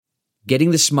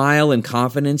Getting the smile and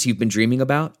confidence you've been dreaming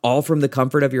about, all from the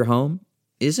comfort of your home,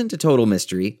 isn't a total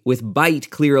mystery with Bite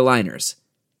Clear Aligners.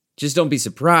 Just don't be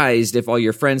surprised if all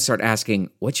your friends start asking,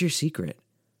 "What's your secret?"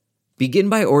 Begin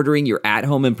by ordering your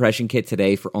at-home impression kit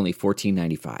today for only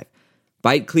 $14.95.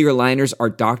 Bite Clear Aligners are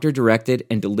doctor-directed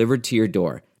and delivered to your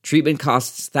door. Treatment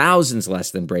costs thousands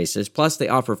less than braces, plus they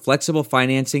offer flexible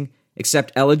financing,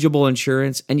 accept eligible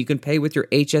insurance, and you can pay with your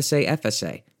HSA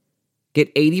FSA. Get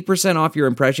 80% off your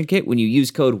impression kit when you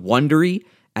use code WONDERY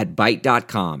at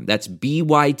Byte.com. That's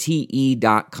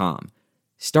BYTE.com.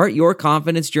 Start your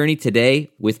confidence journey today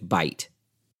with Byte.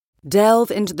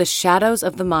 Delve into the shadows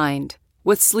of the mind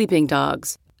with Sleeping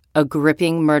Dogs, a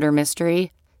gripping murder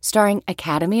mystery starring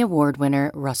Academy Award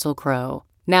winner Russell Crowe.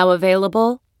 Now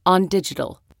available on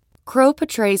digital. Crowe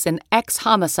portrays an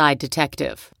ex-homicide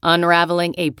detective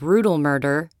unraveling a brutal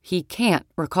murder he can't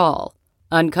recall.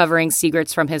 Uncovering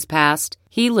secrets from his past,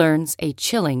 he learns a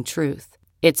chilling truth.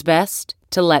 It's best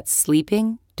to let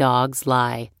sleeping dogs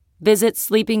lie. Visit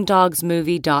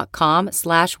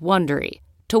sleepingdogsmovie.com/Wondery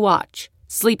to watch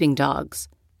Sleeping Dogs,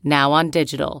 now on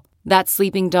digital. That's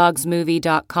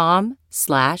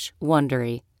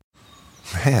sleepingdogsmovie.com/Wondery.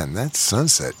 Man, that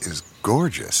sunset is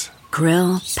gorgeous.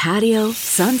 Grill, patio,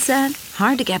 sunset.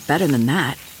 Hard to get better than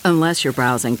that. Unless you're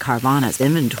browsing Carvana's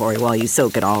inventory while you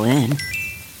soak it all in.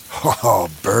 Oh,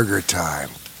 burger time.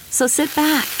 So sit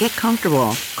back, get comfortable.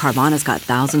 Carvana's got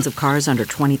thousands of cars under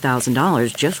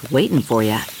 $20,000 just waiting for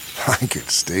you. I could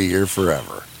stay here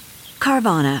forever.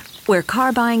 Carvana, where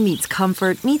car buying meets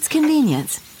comfort meets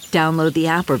convenience. Download the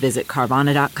app or visit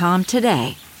Carvana.com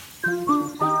today.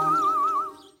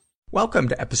 Welcome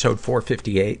to episode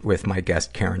 458 with my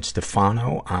guest Karen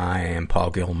Stefano. I am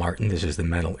Paul Gilmartin. This is the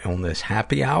Mental Illness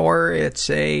Happy Hour. It's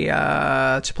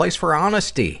a place for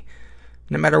honesty.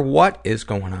 No matter what is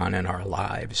going on in our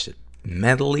lives,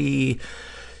 mentally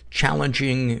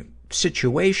challenging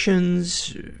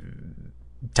situations,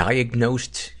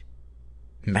 diagnosed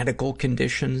medical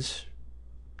conditions,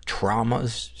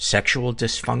 traumas, sexual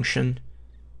dysfunction,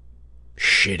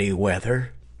 shitty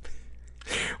weather.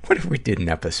 What if we did an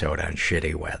episode on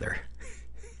shitty weather?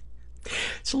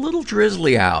 It's a little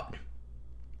drizzly out.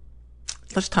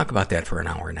 Let's talk about that for an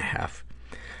hour and a half.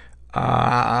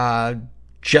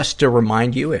 Just to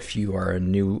remind you, if you are a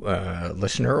new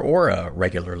listener or a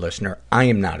regular listener, I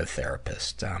am not a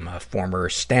therapist. I'm a former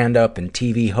stand-up and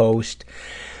TV host.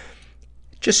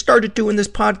 Just started doing this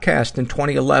podcast in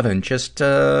 2011.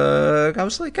 I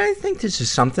was like, I think this is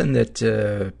something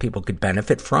that people could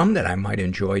benefit from, that I might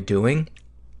enjoy doing.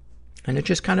 And it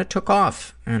just kind of took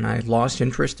off. And I lost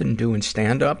interest in doing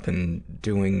stand-up and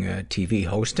doing TV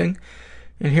hosting.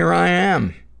 And here I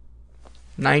am,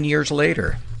 8 years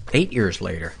later. I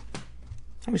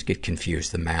always get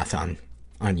confused, the math on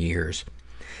years.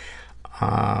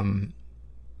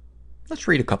 Let's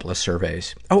read a couple of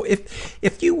surveys. Oh,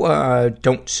 if you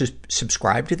don't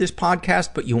subscribe to this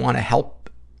podcast, but you want to help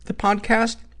the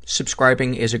podcast,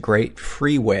 subscribing is a great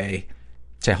free way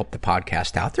to help the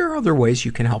podcast out. There are other ways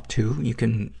you can help too. You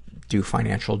can do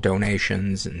financial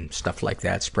donations and stuff like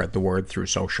that, spread the word through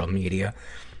social media.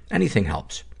 Anything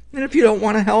helps. And if you don't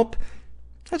want to help,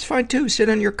 that's fine too. Sit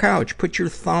on your couch, put your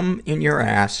thumb in your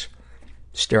ass,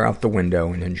 stare out the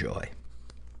window, and enjoy.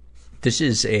 This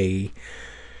is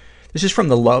from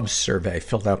the Love Survey,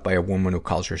 filled out by a woman who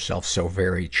calls herself So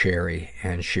Very Cherry.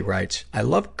 And she writes, I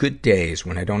love good days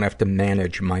when I don't have to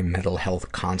manage my mental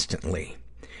health constantly.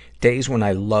 Days when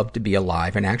I love to be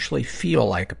alive and actually feel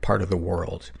like a part of the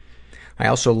world. I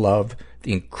also love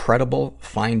the incredible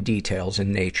fine details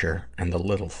in nature and the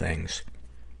little things.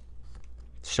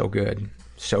 So good.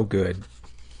 So good.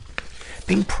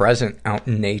 Being present out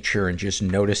in nature and just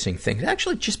noticing things.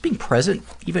 Actually, just being present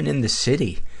even in the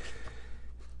city.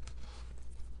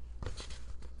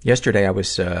 Yesterday I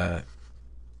was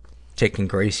taking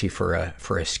Gracie for a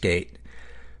skate.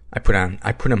 I put on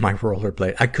my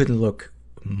rollerblade. I couldn't look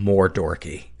more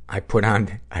dorky. I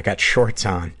got shorts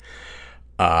on,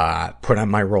 put on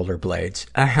my rollerblades,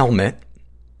 a helmet,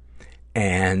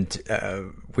 and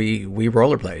we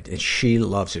rollerblade, and she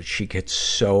loves it. She gets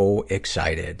so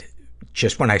excited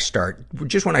just when I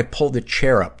pull the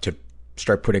chair up to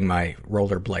start putting my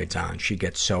rollerblades on. She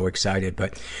gets so excited,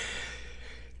 but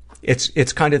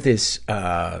it's kind of this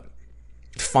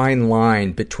fine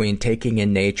line between taking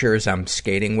in nature as I'm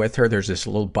skating with her. There's this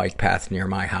little bike path near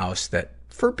my house that,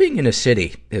 for being in a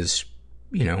city, is,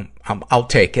 I'll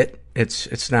take it.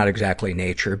 It's not exactly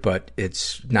nature, but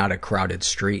it's not a crowded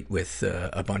street with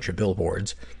a bunch of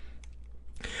billboards.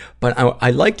 But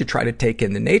I like to try to take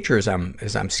in the nature as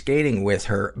I'm skating with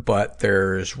her, but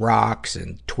there's rocks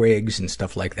and twigs and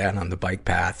stuff like that on the bike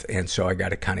path. And so I got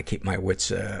to kind of keep my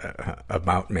wits,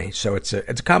 about me. So it's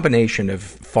a combination of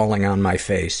falling on my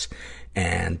face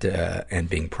and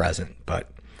being present. But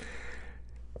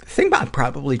the thing I'm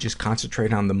probably just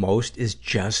concentrate on the most is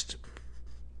just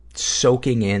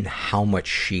soaking in how much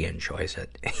she enjoys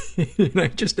it. And I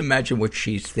just imagine what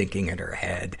she's thinking in her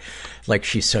head. Like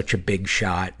she's such a big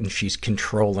shot and she's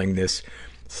controlling this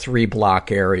 3-block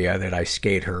area that I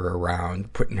skate her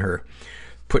around, putting her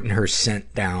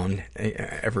scent down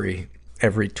every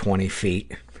 20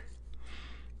 feet.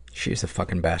 She's the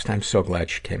fucking best. I'm so glad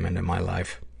she came into my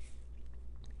life.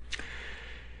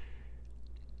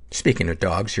 Speaking of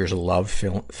dogs, here's a love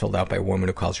filled out by a woman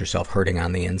who calls herself Hurting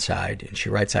on the Inside. And she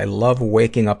writes, I love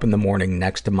waking up in the morning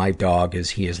next to my dog as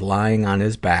he is lying on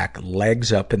his back,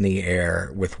 legs up in the air,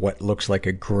 with what looks like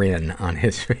a grin on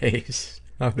his face.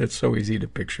 Oh, that's so easy to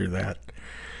picture that.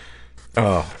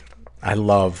 Oh, I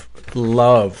love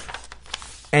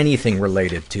anything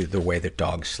related to the way that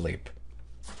dogs sleep.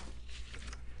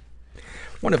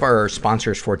 One of our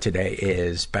sponsors for today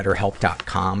is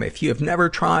BetterHelp.com. If you have never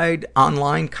tried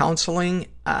online counseling,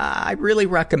 I really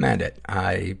recommend it.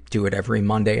 I do it every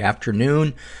Monday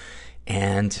afternoon,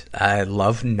 and I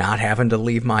love not having to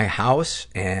leave my house.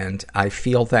 And I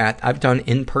feel that I've done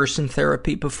in-person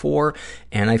therapy before,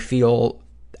 and I feel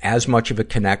as much of a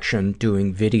connection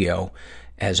doing video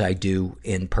as I do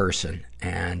in person.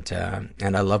 And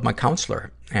I love my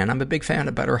counselor. And I'm a big fan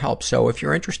of BetterHelp. So if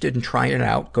you're interested in trying it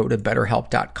out, go to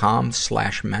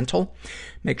betterhelp.com/mental.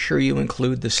 Make sure you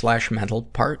include the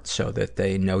 /mental part so that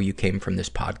they know you came from this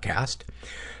podcast.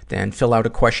 Then fill out a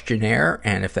questionnaire,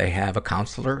 and if they have a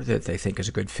counselor that they think is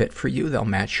a good fit for you, they'll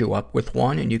match you up with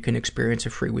one, and you can experience a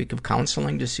free week of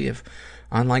counseling to see if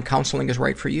online counseling is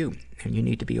right for you. And you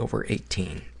need to be over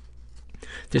 18.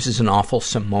 This is an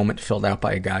awfulsome moment filled out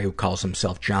by a guy who calls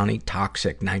himself Johnny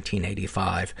Toxic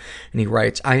 1985. And he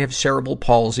writes, I have cerebral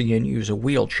palsy and use a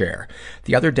wheelchair.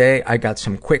 The other day, I got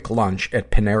some quick lunch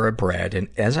at Panera Bread, and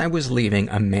as I was leaving,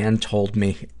 a man told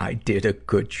me I did a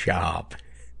good job.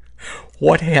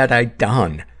 What had I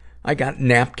done? I got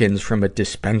napkins from a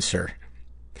dispenser.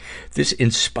 This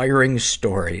inspiring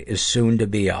story is soon to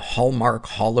be a Hallmark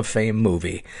Hall of Fame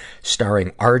movie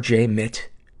starring R.J. Mitt,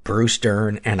 Bruce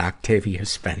Dern, and Octavia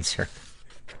Spencer.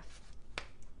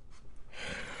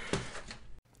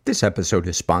 This episode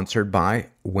is sponsored by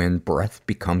When Breath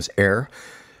Becomes Air.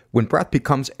 When Breath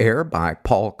Becomes Air by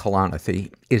Paul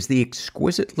Kalanithi is the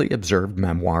exquisitely observed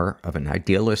memoir of an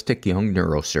idealistic young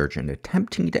neurosurgeon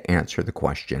attempting to answer the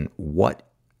question, what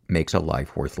makes a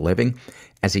life worth living,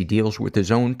 as he deals with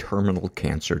his own terminal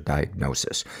cancer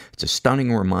diagnosis. It's a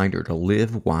stunning reminder to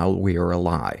live while we are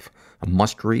alive. A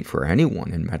must-read for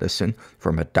anyone in medicine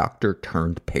from a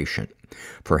doctor-turned-patient.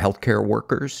 For healthcare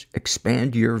workers,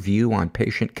 expand your view on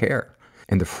patient care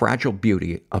and the fragile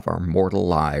beauty of our mortal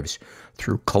lives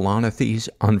through Kalanithi's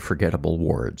unforgettable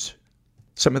words.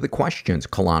 Some of the questions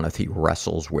Kalanithi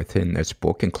wrestles with in this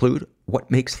book include,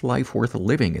 what makes life worth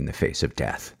living in the face of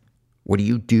death? What do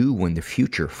you do when the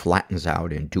future flattens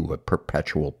out into a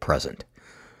perpetual present?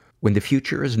 When the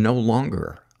future is no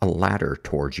longer a ladder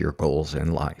towards your goals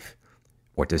in life?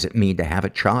 What does it mean to have a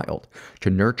child, to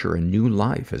nurture a new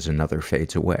life as another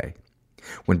fades away?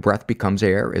 When Breath Becomes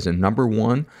Air is a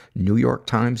 #1 New York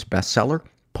Times bestseller,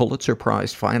 Pulitzer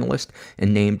Prize finalist,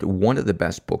 and named one of the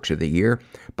best books of the year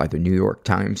by the New York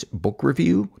Times Book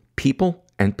Review, People,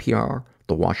 NPR,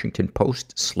 The Washington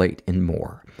Post, Slate, and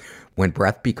more. When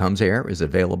Breath Becomes Air is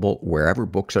available wherever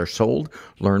books are sold.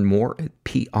 Learn more at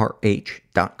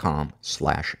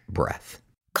prh.com/breath.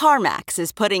 CarMax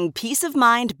is putting peace of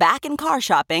mind back in car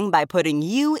shopping by putting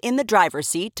you in the driver's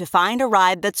seat to find a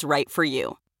ride that's right for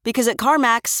you. Because at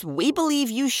CarMax, we believe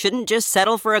you shouldn't just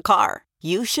settle for a car.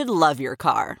 You should love your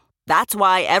car. That's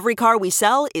why every car we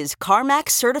sell is CarMax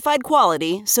certified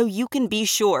quality, so you can be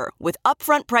sure with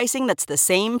upfront pricing that's the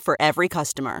same for every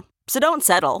customer. So don't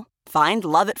settle. Find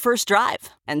love at first drive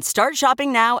and start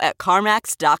shopping now at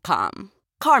CarMax.com.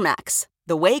 CarMax,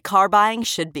 the way car buying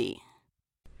should be.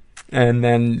 And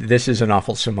then this is an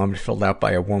awfulsome moment filled out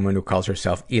by a woman who calls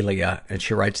herself Elia. And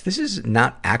she writes, this is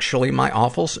not actually my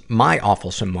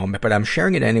awfulsome moment, but I'm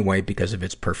sharing it anyway because of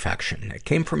its perfection. It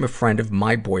came from a friend of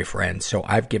my boyfriend, so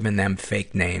I've given them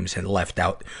fake names and left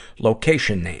out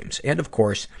location names. And of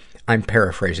course, I'm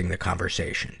paraphrasing the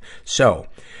conversation. So,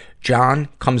 John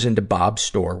comes into Bob's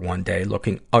store one day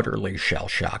looking utterly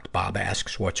shell-shocked. Bob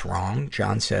asks, what's wrong?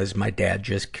 John says, my dad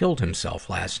just killed himself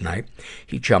last night.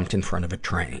 He jumped in front of a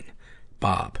train.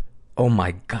 Bob, oh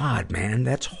my God, man,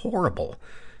 that's horrible.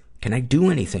 Can I do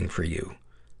anything for you?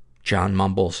 John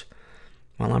mumbles,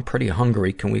 well, I'm pretty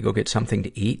hungry. Can we go get something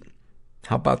to eat?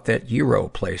 How about that gyro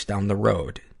place down the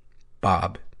road?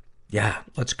 Bob, yeah,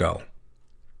 let's go.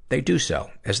 They do so.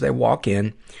 As they walk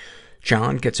in,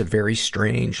 John gets a very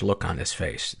strange look on his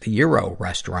face. The gyro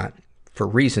restaurant, for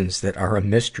reasons that are a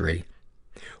mystery,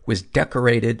 was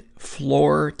decorated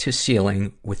floor to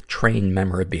ceiling with train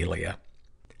memorabilia.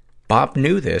 Bob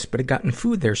knew this, but had gotten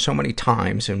food there so many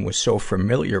times and was so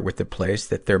familiar with the place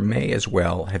that there may as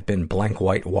well have been blank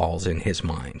white walls in his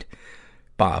mind.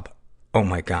 Bob, oh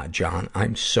my God, John,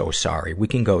 I'm so sorry. We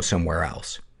can go somewhere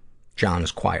else. John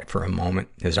is quiet for a moment,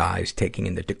 his eyes taking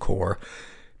in the decor,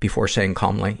 before saying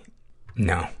calmly,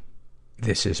 no,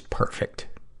 this is perfect.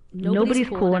 Nobody's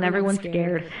cool and everyone's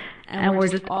scared. And we're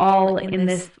just all in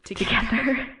this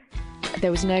together.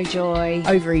 There was no joy.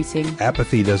 Overeating.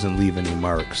 Apathy doesn't leave any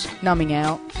marks. Numbing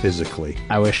out. Physically.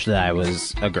 I wish that I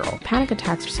was a girl. Panic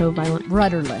attacks were so violent.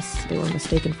 Rudderless. They were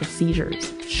mistaken for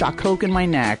seizures. Shot coke in my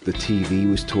neck. The TV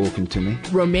was talking to me.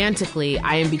 Romantically,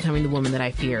 I am becoming the woman that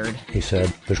I feared. He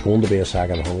said, there's going to be a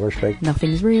second hunger strike.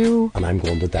 Nothing's real. And I'm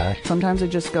going to die. Sometimes I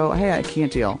just go, hey, I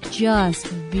can't deal. Just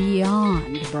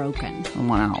beyond broken. I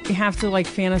want out. You have to,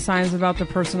 fantasize about the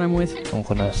person I'm with. I'm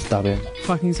gonna stab him.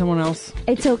 Fucking someone else.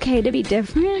 It's okay to be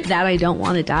different. That I don't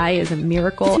want to die is a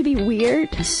miracle. To be weird.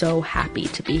 I'm so happy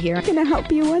to be here. I'm gonna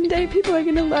help you one day. People are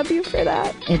gonna love you for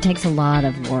that. It takes a lot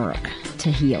of work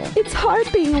to heal. It's hard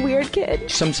being a weird kid.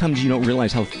 Sometimes you don't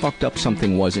realize how fucked up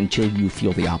something was until you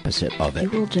feel the opposite of it. You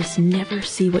will just never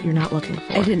see what you're not looking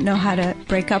for. I didn't know how to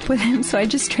break up with him, so I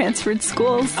just transferred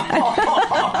schools.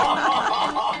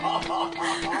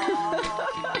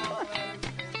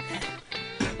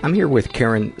 I'm here with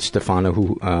Karen Stefano,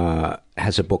 who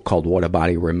has a book called What a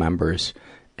Body Remembers.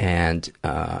 And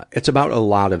it's about a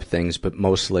lot of things, but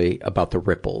mostly about the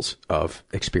ripples of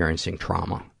experiencing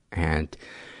trauma. And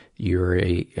you're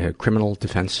a criminal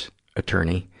defense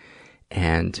attorney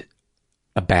and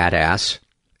a badass.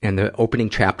 And the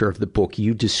opening chapter of the book,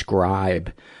 you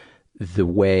describe the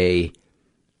way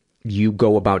you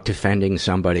go about defending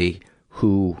somebody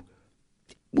who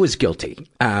was guilty.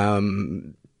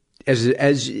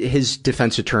 As his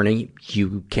defense attorney,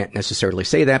 you can't necessarily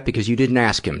say that because you didn't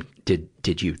ask him.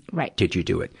 Did you? Right. Did you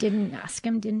do it? Didn't ask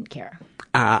him, didn't care.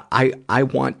 I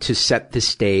want to set the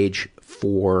stage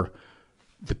for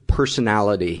the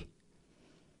personality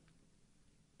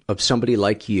of somebody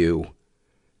like you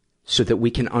so that we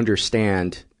can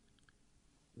understand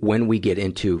when we get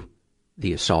into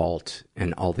the assault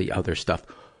and all the other stuff,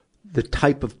 the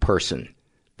type of person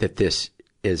that this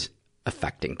is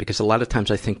affecting. Because a lot of times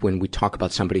I think when we talk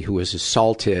about somebody who is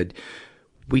assaulted,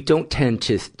 we don't tend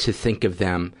to think of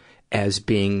them as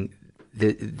being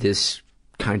this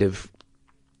kind of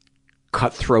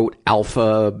cutthroat,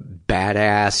 alpha,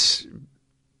 badass,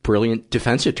 brilliant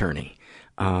defense attorney.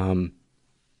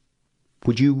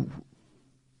 Would you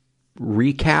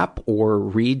recap or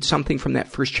read something from that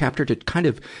first chapter to kind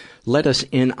of let us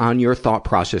in on your thought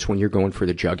process when you're going for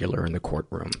the jugular in the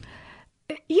courtroom?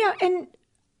 Yeah, and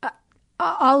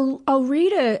I'll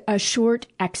read a short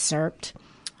excerpt,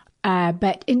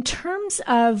 but in terms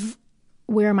of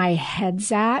where my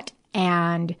head's at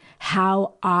and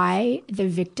how I, the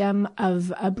victim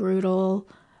of a brutal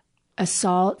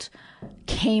assault,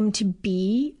 came to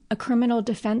be a criminal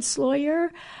defense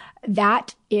lawyer,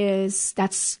 that's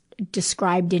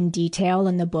described in detail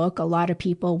in the book. A lot of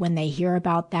people, when they hear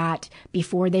about that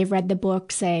before they've read the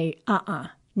book, say,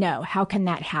 no, how can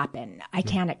that happen? I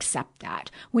can't accept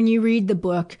that. When you read the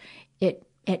book,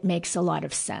 it makes a lot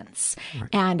of sense. Right.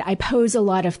 And I pose a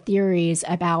lot of theories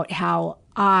about how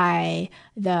I,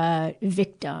 the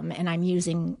victim, and I'm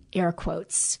using air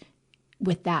quotes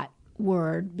with that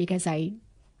word because I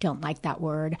don't like that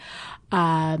word,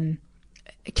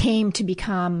 came to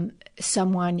become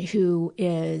someone who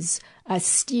is a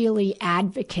steely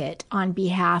advocate on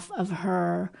behalf of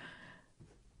her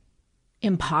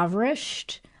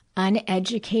impoverished,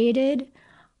 uneducated,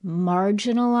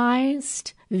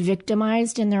 marginalized,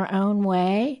 victimized in their own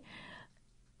way,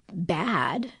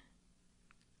 bad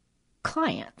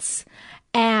clients.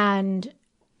 And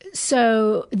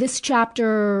so this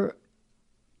chapter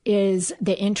is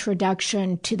the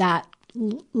introduction to that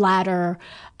latter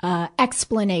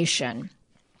explanation,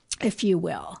 if you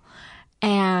will.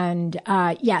 And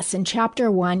yes, in chapter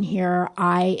 1 here,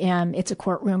 it's a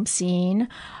courtroom scene.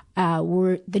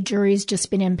 The jury's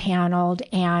just been impaneled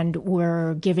and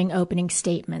we're giving opening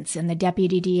statements. And the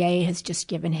deputy DA has just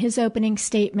given his opening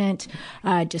statement,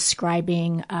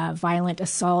 describing violent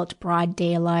assault, broad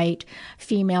daylight,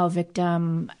 female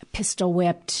victim, pistol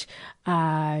whipped,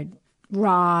 robbed,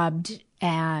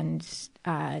 and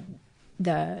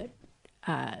the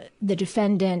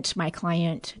defendant, my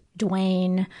client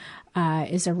Dwayne,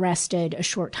 is arrested a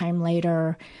short time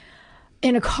later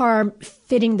in a car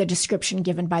fitting the description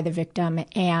given by the victim,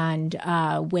 and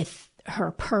with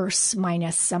her purse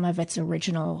minus some of its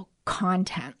original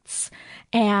contents.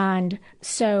 And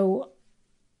so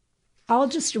I'll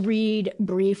just read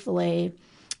briefly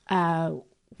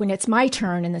when it's my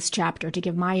turn in this chapter to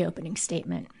give my opening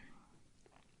statement.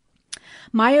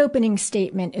 My opening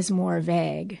statement is more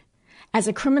vague. As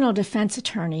a criminal defense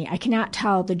attorney, I cannot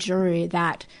tell the jury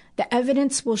that the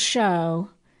evidence will show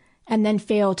and then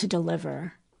fail to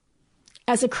deliver.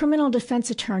 As a criminal defense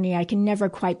attorney, I can never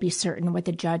quite be certain what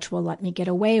the judge will let me get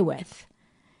away with.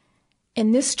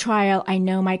 In this trial, I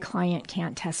know my client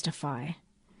can't testify.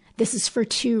 This is for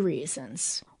two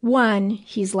reasons. One,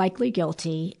 he's likely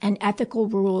guilty, and ethical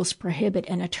rules prohibit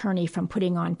an attorney from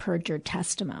putting on perjured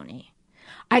testimony.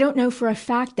 I don't know for a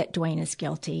fact that Dwayne is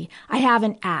guilty. I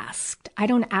haven't asked. I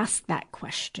don't ask that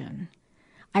question.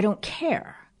 I don't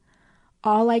care.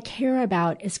 All I care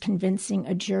about is convincing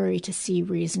a jury to see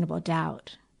reasonable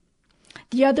doubt.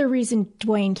 The other reason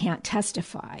Dwayne can't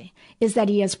testify is that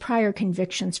he has prior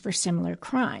convictions for similar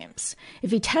crimes.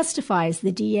 If he testifies,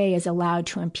 the DA is allowed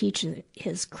to impeach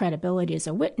his credibility as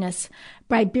a witness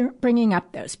by bringing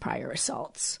up those prior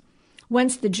assaults.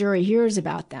 Once the jury hears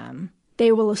about them,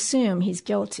 they will assume he's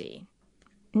guilty.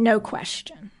 No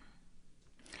question.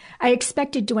 I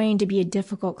expected Dwayne to be a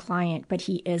difficult client, but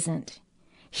he isn't.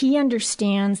 He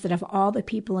understands that of all the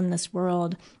people in this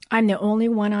world, I'm the only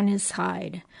one on his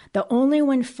side, the only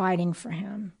one fighting for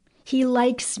him. He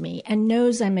likes me and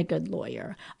knows I'm a good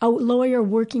lawyer, a lawyer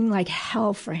working like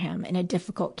hell for him in a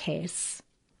difficult case.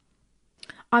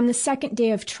 On the second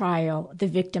day of trial, the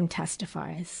victim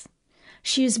testifies.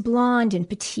 She is blonde and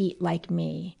petite like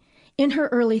me, in her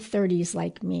early 30s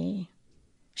like me.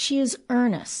 She is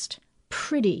earnest,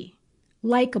 pretty,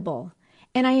 likable,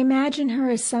 and I imagine her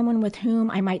as someone with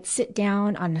whom I might sit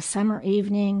down on a summer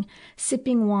evening,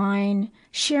 sipping wine,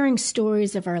 sharing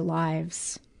stories of our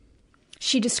lives.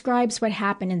 She describes what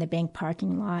happened in the bank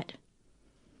parking lot.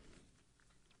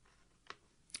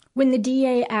 When the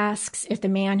DA asks if the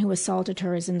man who assaulted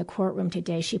her is in the courtroom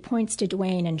today, she points to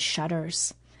Dwayne and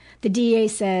shudders. The DA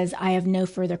says, "I have no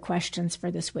further questions for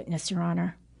this witness, Your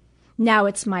Honor." Now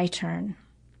it's my turn.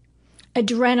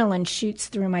 Adrenaline shoots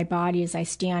through my body as I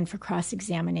stand for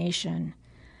cross-examination.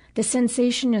 The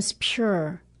sensation is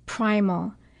pure,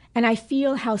 primal, and I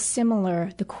feel how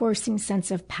similar the coursing sense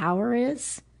of power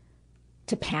is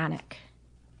to panic.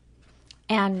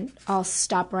 And I'll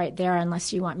stop right there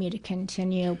unless you want me to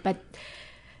continue. But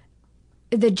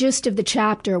the gist of the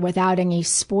chapter, without any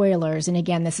spoilers, and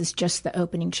again, this is just the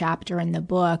opening chapter in the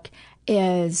book,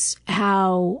 is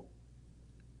how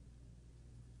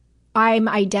I'm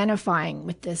identifying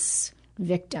with this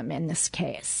victim in this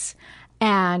case.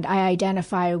 And I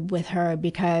identify with her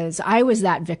because I was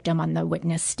that victim on the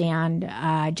witness stand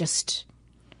just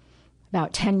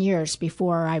about 10 years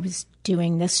before I was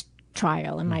doing this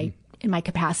trial in my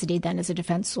capacity then as a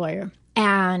defense lawyer.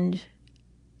 And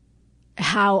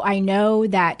how I know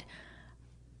that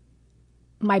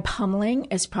my pummeling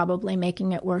is probably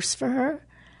making it worse for her,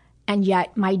 and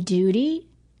yet my duty,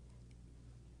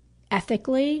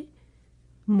 ethically,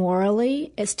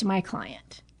 morally, is to my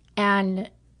client. And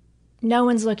no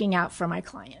one's looking out for my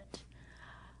client.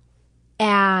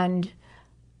 And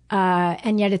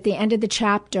yet at the end of the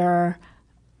chapter,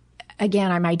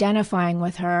 again, I'm identifying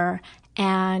with her,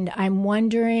 and I'm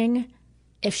wondering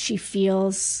if she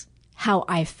feels how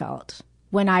I felt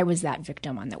when I was that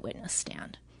victim on the witness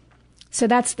stand. So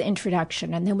that's the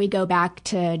introduction. And then we go back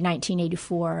to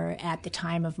 1984 at the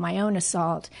time of my own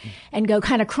assault and go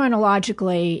kind of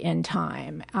chronologically in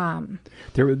time.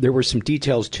 There were some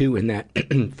details, too, in that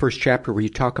first chapter where you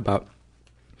talk about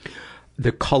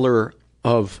the color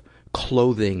of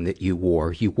clothing that you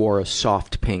wore. You wore a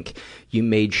soft pink. You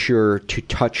made sure to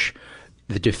touch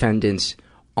the defendant's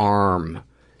arm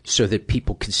so that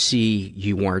people could see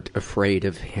you weren't afraid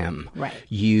of him. Right.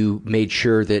 You made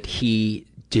sure that he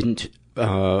didn't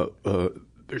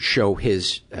show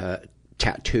his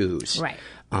tattoos. Right.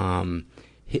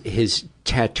 His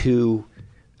tattoo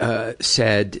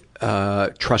said,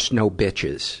 "Trust no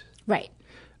bitches." Right.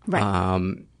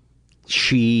 Right.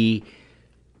 She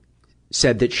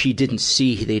said that she didn't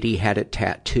see that he had a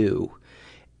tattoo,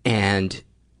 and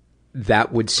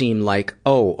that would seem like,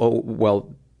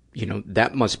 well, you know,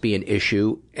 that must be an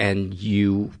issue. And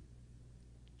you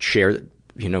share,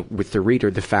 you know, with the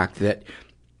reader the fact that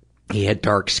he had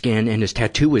dark skin and his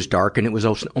tattoo was dark and it was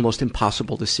almost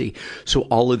impossible to see. So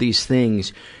all of these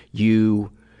things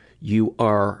you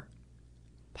are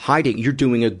hiding. You're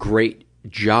doing a great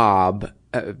job,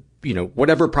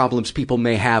 whatever problems people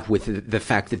may have with the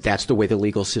fact that that's the way the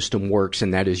legal system works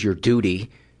and that is your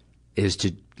duty, is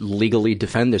to legally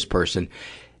defend this person.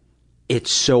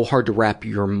 It's so hard to wrap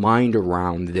your mind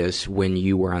around this when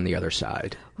you were on the other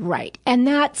side. Right. And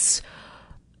that's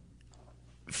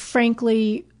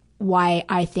frankly why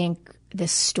I think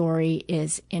this story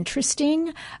is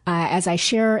interesting. As I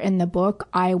share in the book,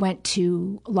 I went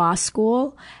to law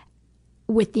school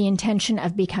with the intention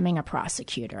of becoming a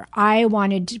prosecutor. I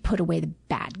wanted to put away the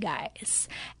bad guys.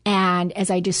 And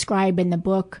as I describe in the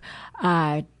book,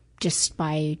 just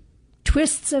by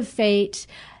twists of fate,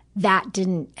 that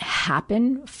didn't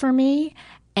happen for me.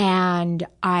 And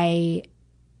I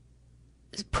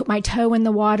put my toe in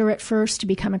the water at first to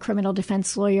become a criminal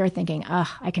defense lawyer, thinking,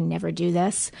 I can never do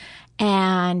this.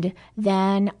 And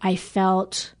then I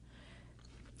felt,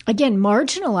 again,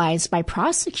 marginalized by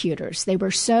prosecutors. It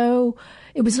was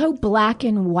so black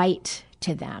and white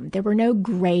to them. There were no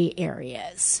gray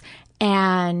areas.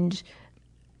 And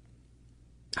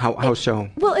how so?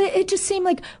 Well, it just seemed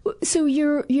like, so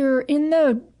you're in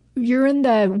the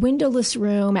windowless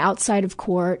room outside of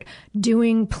court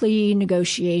doing plea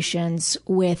negotiations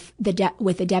with the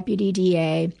deputy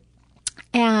DA.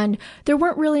 And there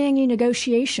weren't really any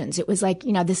negotiations. It was like,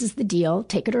 this is the deal.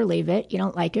 Take it or leave it. You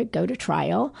don't like it, go to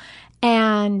trial.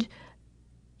 And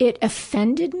it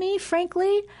offended me,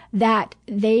 frankly, that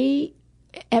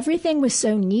everything was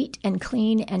so neat and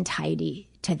clean and tidy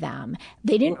to them.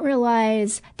 They didn't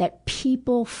realize that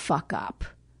people fuck up.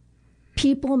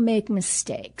 People make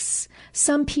mistakes.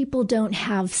 Some people don't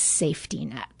have safety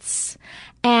nets.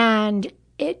 And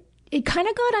it kind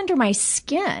of got under my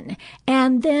skin.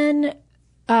 And then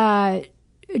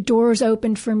doors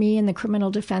opened for me in the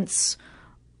criminal defense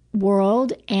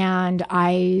world, and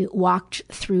I walked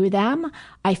through them.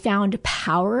 I found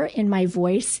power in my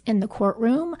voice in the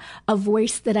courtroom, a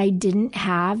voice that I didn't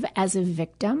have as a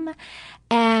victim.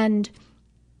 And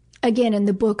again, in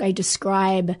the book, I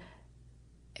describe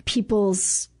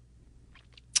people's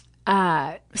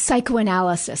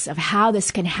psychoanalysis of how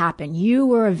this can happen. You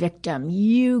were a victim.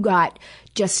 You got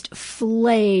just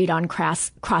flayed on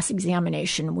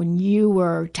cross-examination when you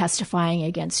were testifying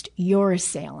against your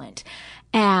assailant.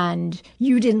 And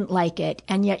you didn't like it.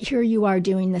 And yet here you are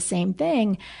doing the same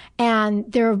thing.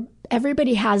 And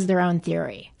everybody has their own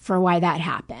theory for why that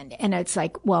happened. And it's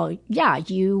like, well, yeah,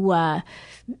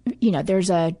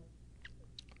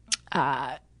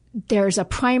 there's a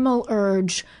primal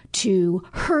urge to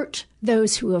hurt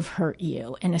those who have hurt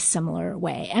you in a similar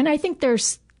way. And I think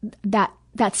there's that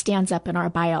stands up in our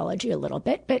biology a little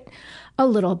bit.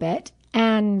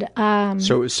 And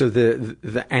so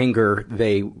the anger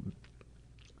they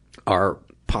are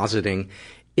positing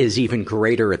is even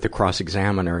greater at the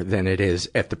cross-examiner than it is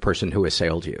at the person who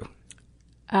assailed you.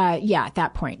 Yeah, at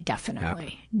that point,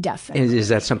 definitely. Yeah. Definitely. Is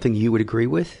that something you would agree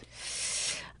with?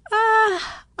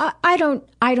 I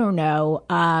don't know.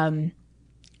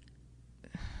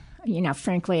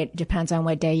 Frankly, it depends on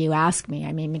what day you ask me.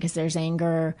 I mean, because there's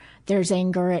anger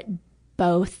at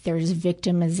both. There's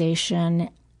victimization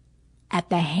at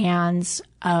the hands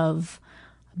of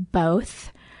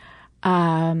both.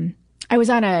 I was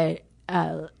on a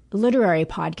literary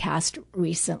podcast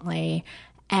recently,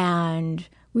 and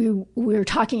we were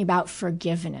talking about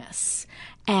forgiveness.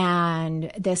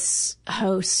 And this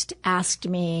host asked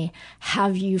me,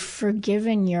 have you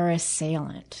forgiven your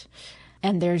assailant?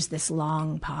 And there's this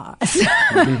long pause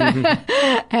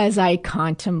as I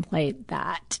contemplate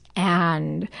that.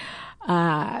 And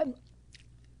I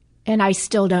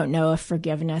still don't know if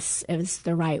forgiveness is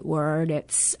the right word.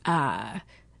 It's, I've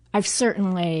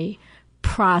certainly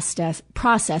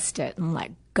processed it and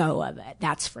let go of it.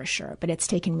 That's for sure. But it's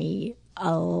taken me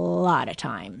a lot of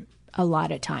time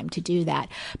to do that.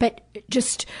 But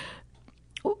just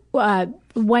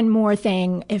one more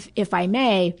thing, if I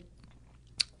may,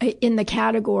 in the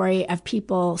category of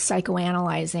people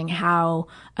psychoanalyzing how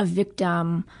a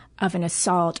victim of an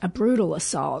assault, a brutal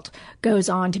assault, goes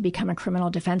on to become a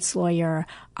criminal defense lawyer,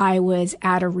 I was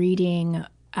at a reading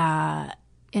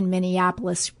in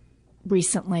Minneapolis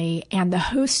recently, and the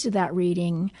host of that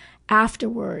reading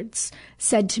afterwards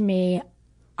said to me,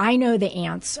 I know the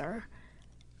answer.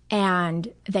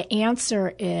 And the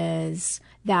answer is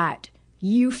that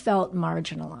you felt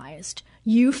marginalized.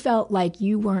 You felt like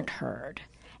you weren't heard.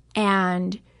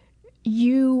 And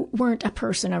you weren't a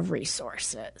person of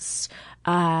resources.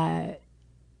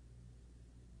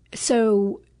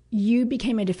 So you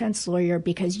became a defense lawyer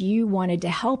because you wanted to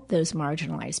help those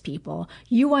marginalized people.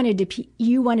 You wanted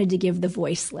to give the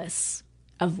voiceless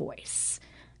a voice.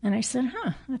 And I said,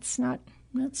 that's not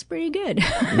That's pretty good.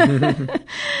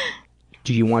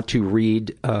 Do you want to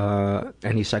read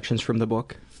any sections from the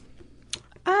book?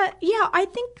 Yeah, I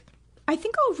think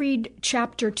I'll read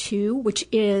chapter 2, which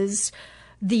is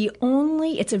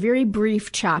it's a very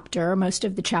brief chapter. Most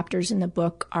of the chapters in the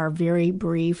book are very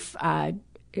brief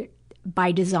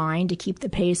by design to keep the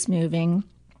pace moving.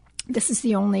 This is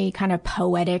the only kind of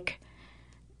poetic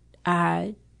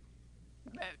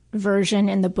version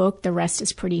in the book. The rest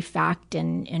is pretty fact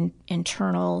and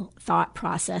internal thought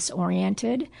process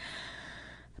oriented.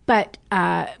 But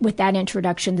with that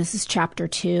introduction, this is chapter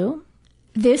 2.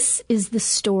 This is the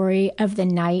story of the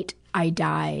night I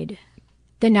died.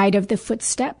 The night of the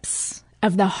footsteps,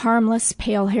 of the harmless,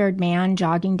 pale-haired man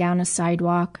jogging down a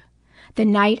sidewalk. The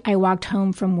night I walked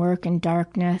home from work in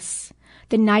darkness.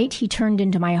 The night he turned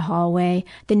into my hallway.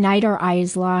 The night our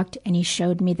eyes locked and he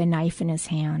showed me the knife in his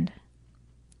hand.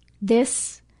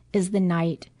 This is the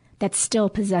night that still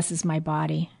possesses my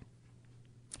body.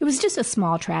 It was just a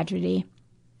small tragedy.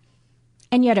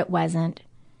 And yet it wasn't.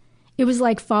 It was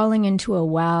like falling into a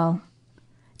well,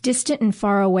 distant and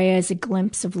far away as a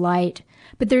glimpse of light,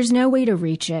 but there's no way to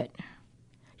reach it.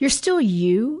 You're still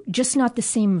you, just not the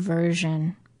same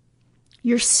version.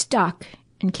 You're stuck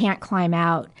and can't climb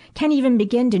out, can't even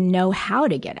begin to know how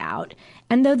to get out.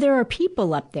 And though there are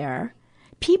people up there,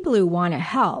 people who want to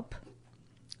help,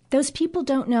 those people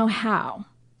don't know how.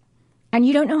 And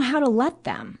you don't know how to let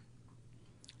them.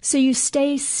 So you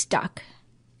stay stuck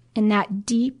in that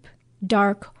deep,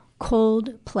 dark,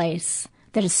 cold place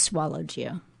that has swallowed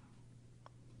you.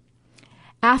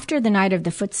 After the night of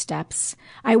the footsteps,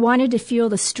 I wanted to feel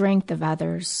the strength of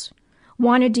others,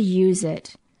 wanted to use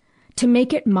it, to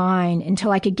make it mine until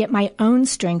I could get my own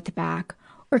strength back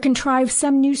or contrive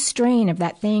some new strain of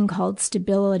that thing called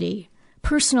stability,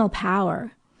 personal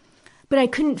power. But I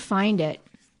couldn't find it.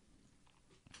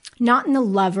 Not in the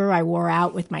lover I wore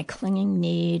out with my clinging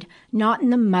need, not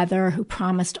in the mother who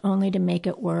promised only to make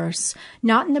it worse,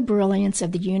 not in the brilliance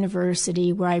of the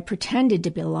university where I pretended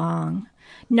to belong,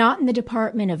 not in the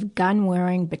department of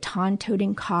gun-wearing,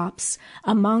 baton-toting cops,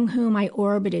 among whom I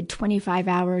orbited 25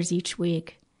 hours each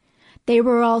week. They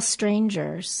were all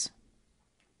strangers.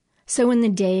 So in the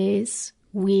days,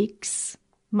 weeks,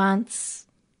 months,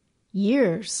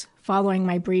 years following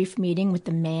my brief meeting with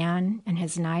the man and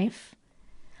his knife,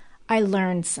 I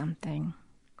learned something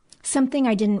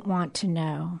I didn't want to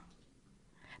know.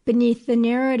 Beneath the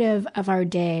narrative of our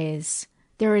days,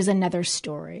 there is another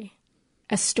story,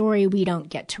 a story we don't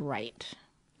get to write.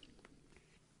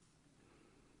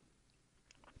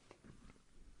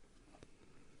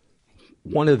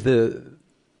 One of the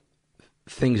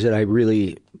things that I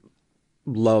really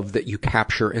love that you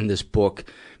capture in this book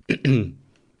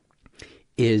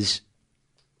is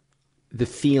the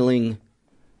feeling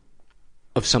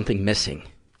of something missing,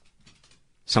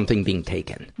 something being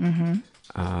taken.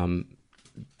 Mm-hmm.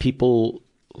 People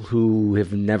who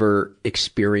have never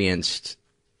experienced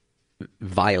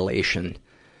violation,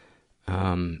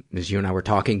 as you and I were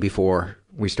talking before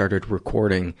we started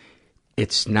recording,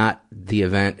 it's not the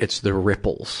event, it's the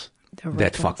ripples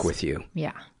that fuck with you.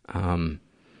 Yeah.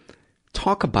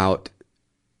 Talk about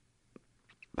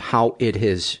how it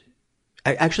has...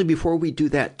 Actually, before we do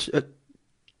that,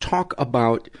 talk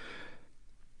about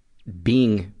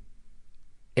being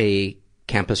a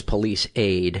campus police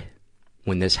aide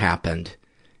when this happened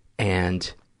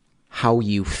and how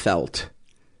you felt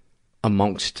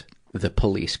amongst the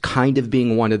police, kind of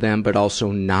being one of them, but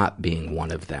also not being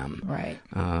one of them. Right.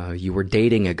 You were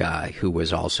dating a guy who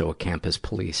was also a campus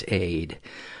police aide.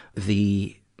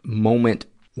 The moment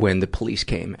when the police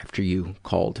came after you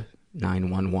called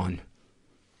 911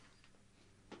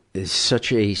 is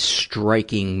such a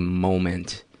striking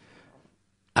moment.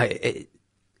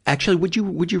 Actually, would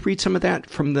you read some of that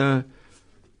from the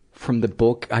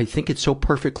book? I think it so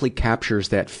perfectly captures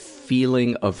that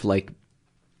feeling of like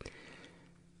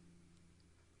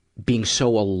being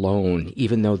so alone,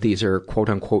 even though these are quote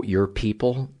unquote your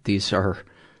people. These are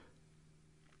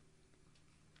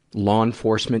law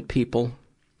enforcement people.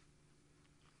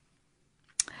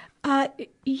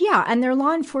 Yeah, and they're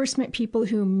law enforcement people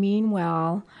who mean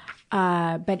well,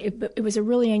 but it was a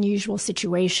really unusual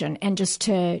situation. And just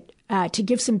to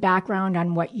give some background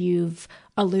on what you've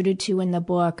alluded to in the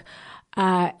book,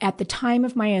 at the time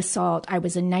of my assault, I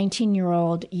was a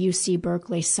 19-year-old UC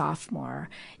Berkeley sophomore.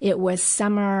 It was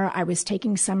summer. I was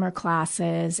taking summer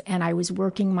classes, and I was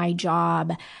working my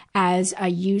job as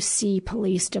a UC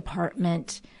Police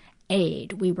Department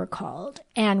aide, we were called.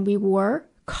 And we wore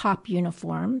cop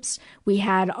uniforms. We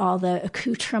had all the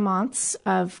accoutrements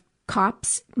of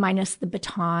cops minus the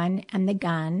baton and the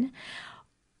gun.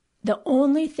 the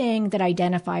only thing that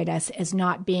identified us as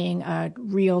not being a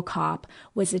real cop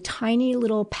was a tiny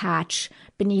little patch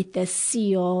beneath the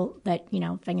seal that,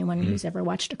 if anyone who's ever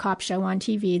watched a cop show on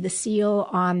TV, the seal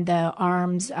on the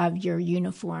arms of your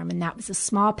uniform. And that was a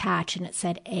small patch and it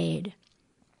said aide.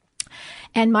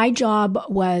 And my job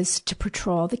was to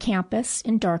patrol the campus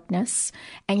in darkness.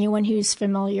 Anyone who's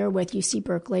familiar with UC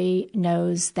Berkeley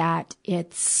knows that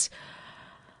it's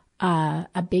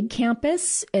a big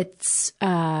campus. It's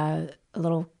a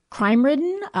little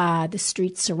crime-ridden. The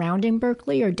streets surrounding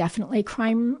Berkeley are definitely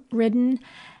crime-ridden.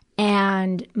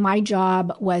 And my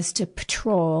job was to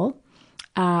patrol.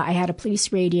 I had a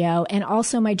police radio. And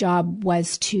also my job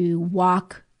was to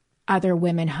walk other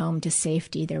women home to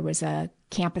safety. There was a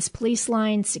campus police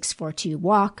line, 642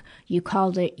 walk. You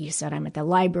called it. You said, I'm at the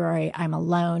library. I'm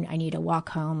alone. I need to walk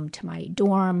home to my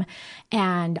dorm.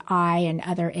 And I and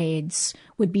other aides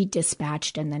would be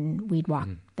dispatched and then we'd walk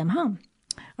them home.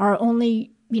 Our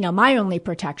only, my only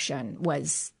protection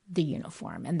was the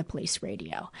uniform and the police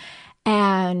radio.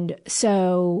 And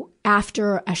so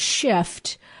after a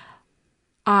shift,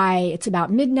 it's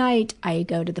about midnight. I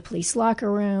go to the police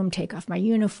locker room, take off my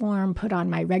uniform, put on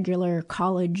my regular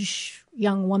college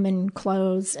young woman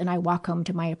clothes, and I walk home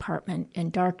to my apartment in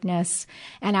darkness.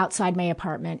 And outside my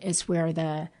apartment is where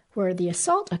the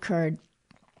assault occurred.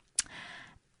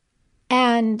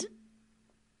 And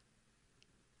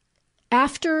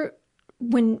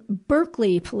when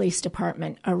Berkeley Police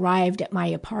Department arrived at my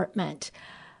apartment,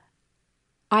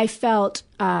 I felt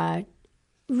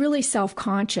really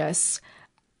self-conscious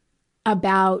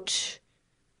about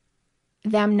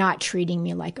them not treating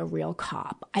me like a real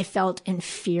cop. I felt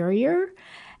inferior.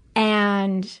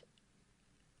 And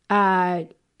again,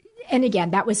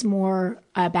 that was more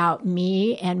about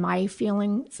me and my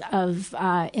feelings of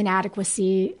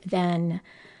inadequacy than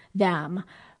them.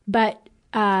 But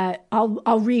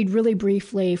I'll read really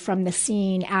briefly from the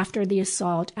scene after the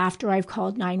assault, after I've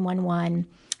called 911,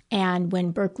 and when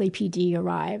Berkeley PD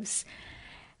arrives.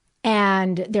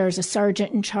 And there's a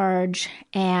sergeant in charge,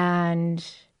 and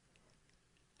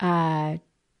I'll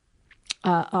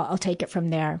take it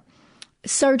from there.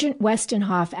 Sergeant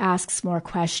Westenhoff asks more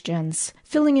questions,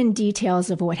 filling in details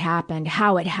of what happened,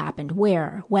 how it happened,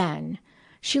 where, when.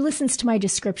 She listens to my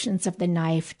descriptions of the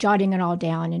knife, jotting it all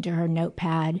down into her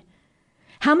notepad.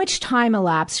 How much time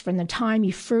elapsed from the time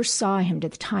you first saw him to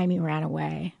the time he ran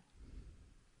away?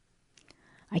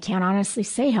 I can't honestly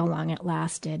say how long it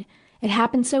lasted. It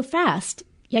happened so fast,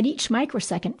 yet each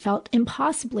microsecond felt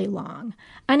impossibly long,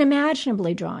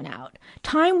 unimaginably drawn out.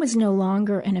 Time was no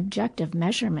longer an objective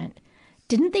measurement.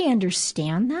 Didn't they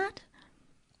understand that?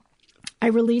 I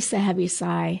release a heavy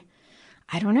sigh.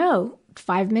 I don't know,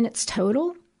 5 minutes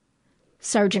total?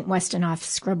 Sergeant Westenhoff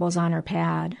scribbles on her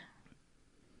pad.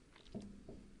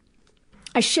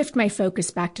 I shift my focus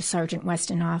back to Sergeant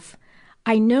Westenhoff.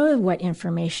 I know what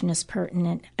information is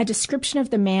pertinent. A description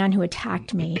of the man who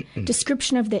attacked me,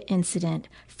 description of the incident,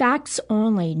 facts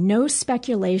only, no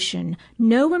speculation,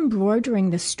 no embroidering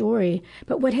the story,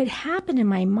 but what had happened in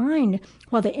my mind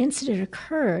while the incident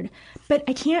occurred. But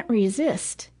I can't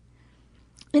resist.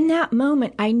 In that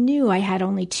moment, I knew I had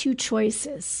only two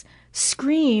choices: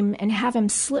 scream and have him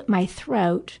slit my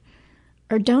throat,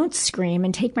 or don't scream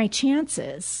and take my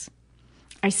chances.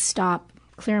 I stop,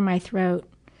 clear my throat.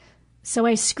 So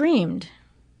I screamed.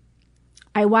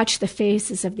 I watched the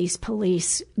faces of these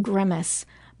police grimace,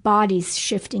 bodies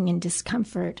shifting in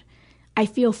discomfort. I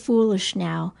feel foolish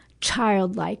now,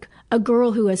 childlike, a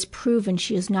girl who has proven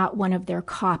she is not one of their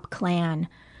cop clan.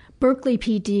 Berkeley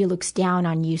PD looks down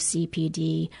on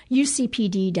UCPD.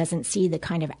 UCPD doesn't see the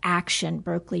kind of action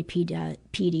Berkeley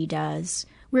PD does.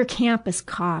 We're campus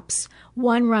cops,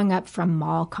 one rung up from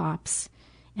mall cops.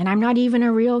 And I'm not even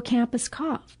a real campus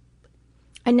cop.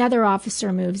 Another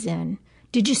officer moves in.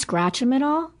 Did you scratch him at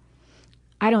all?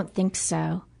 I don't think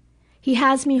so. He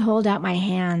has me hold out my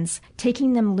hands,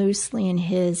 taking them loosely in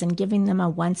his and giving them a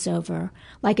once-over,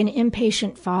 like an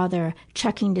impatient father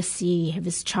checking to see if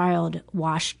his child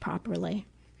washed properly.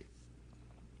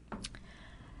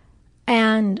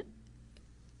 And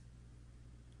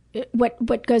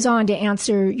what goes on to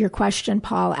answer your question,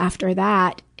 Paul, after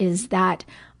that is that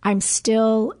I'm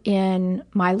still in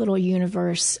my little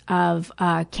universe of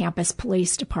campus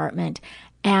police department,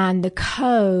 and the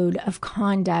code of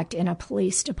conduct in a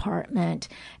police department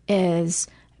is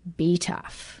be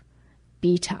tough,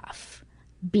 be tough,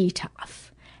 be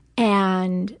tough.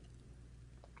 And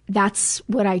that's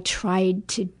what I tried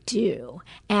to do.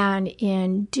 And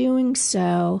in doing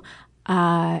so,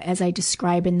 as I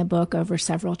describe in the book over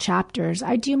several chapters,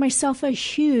 I do myself a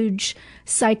huge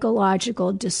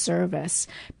psychological disservice.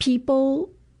 People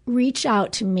reach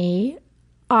out to me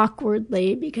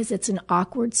awkwardly, because it's an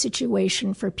awkward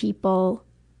situation for people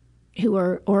who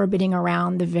are orbiting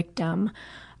around the victim.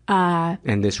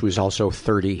 And this was also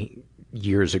 30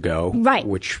 years ago. Right.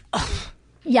 Which...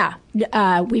 Yeah.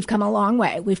 We've come a long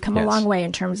way. We've come a long way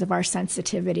in terms of our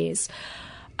sensitivities.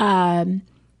 But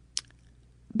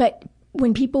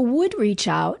when people would reach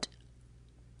out,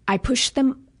 I pushed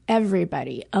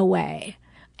everybody away.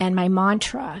 And my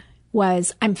mantra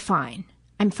was, I'm fine.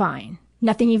 I'm fine.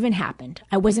 Nothing even happened.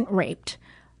 I wasn't raped.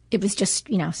 It was just,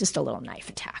 it's just a little knife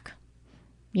attack.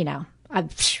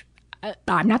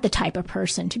 I'm not the type of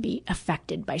person to be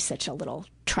affected by such a little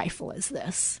trifle as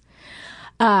this.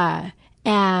 And,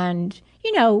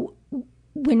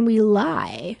 when we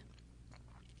lie,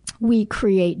 we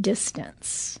create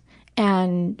distance.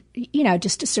 And,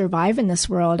 just to survive in this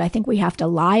world, I think we have to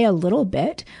lie a little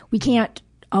bit. We can't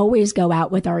always go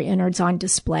out with our innards on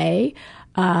display,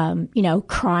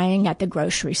 crying at the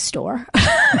grocery store.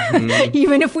 Mm-hmm.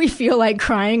 Even if we feel like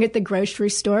crying at the grocery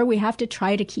store, we have to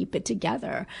try to keep it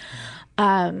together.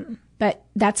 But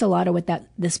that's a lot of what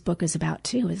this book is about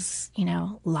too, is,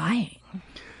 lying.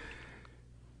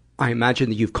 I imagine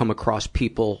that you've come across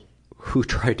people who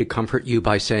tried to comfort you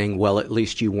by saying, well, at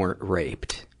least you weren't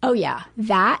raped. Oh, yeah.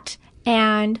 That.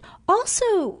 And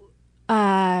also,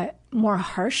 more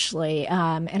harshly,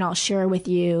 and I'll share with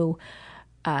you,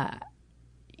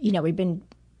 we've been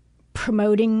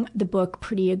promoting the book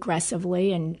pretty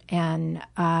aggressively and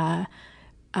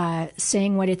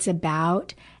saying what it's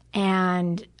about.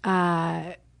 And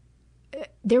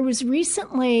there was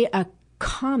recently a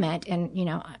comment, and,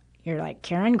 you're like,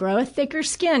 Karen, grow a thicker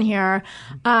skin here.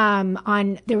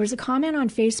 There was a comment on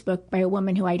Facebook by a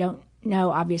woman who I don't know,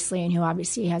 obviously, and who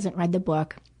obviously hasn't read the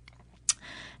book.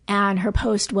 And her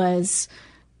post was,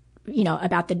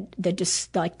 about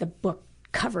the book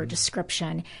cover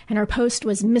description. And her post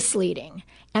was misleading.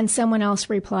 And someone else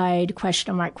replied, ?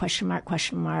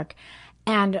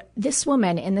 And this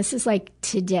woman, and this is like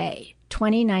today,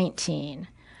 2019,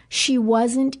 she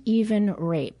wasn't even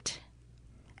raped.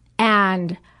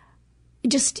 And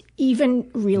just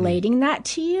even relating that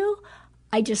to you,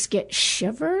 I just get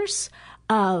shivers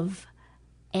of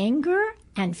anger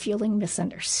and feeling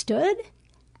misunderstood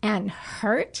and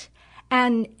hurt.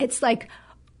 And it's like,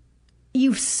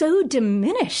 you've so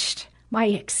diminished my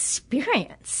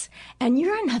experience, and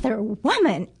you're another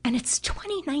woman, and it's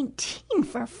 2019,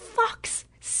 for fuck's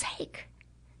sake.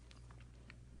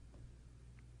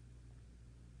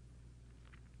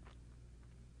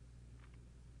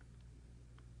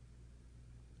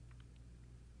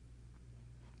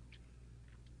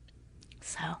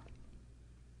 So.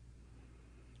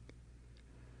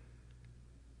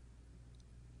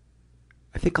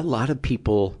 I think a lot of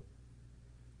people,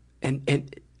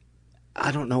 and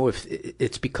I don't know if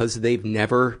it's because they've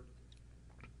never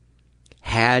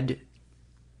had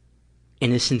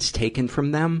innocence taken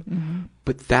from them,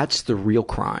 but that's the real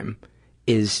crime,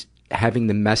 is having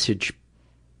the message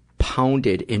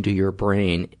pounded into your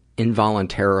brain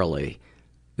involuntarily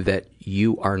that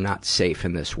you are not safe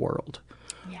in this world.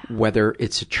 Yeah. Whether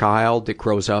it's a child that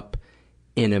grows up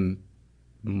in a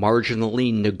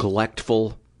marginally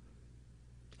neglectful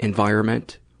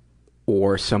environment,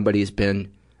 or somebody's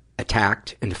been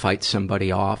attacked and fights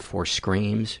somebody off or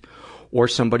screams, or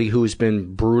somebody who's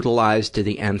been brutalized to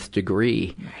the nth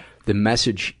degree, right. The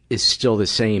message is still the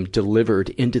same, delivered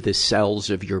into the cells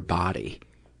of your body,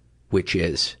 which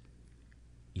is,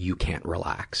 you can't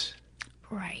relax.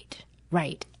 Right.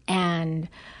 And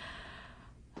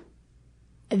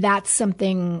that's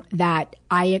something that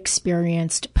I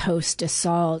experienced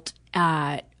post-assault,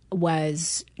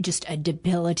 was just a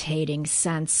debilitating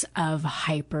sense of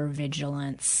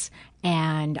hypervigilance,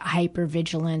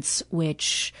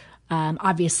 which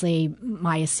obviously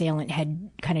my assailant had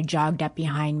kind of jogged up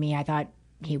behind me. I thought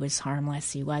he was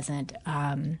harmless. He wasn't.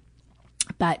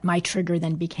 But my trigger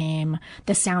then became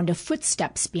the sound of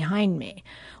footsteps behind me.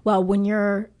 Well, when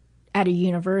you're at a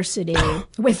university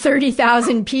with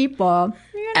 30,000 people,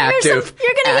 you're going to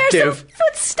hear some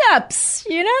footsteps,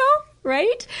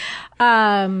 right?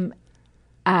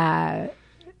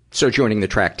 So joining the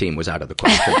track team was out of the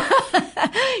question.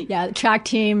 Yeah, the track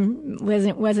team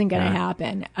wasn't going to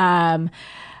happen. And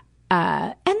then,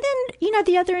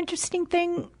 the other interesting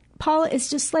thing, Paul, is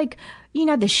just like,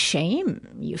 the shame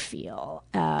you feel,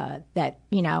 that,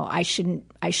 I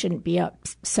shouldn't be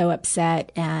so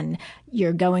upset, and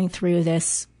you're going through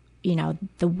this, your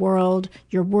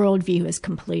worldview has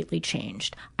completely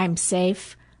changed. I'm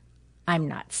safe. I'm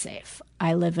not safe.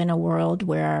 I live in a world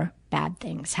where bad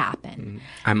things happen.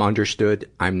 I'm understood.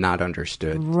 I'm not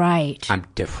understood. Right. I'm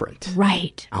different.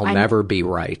 Right. I'll never be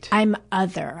right. I'm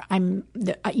other. I'm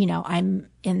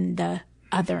in the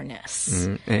otherness.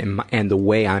 And the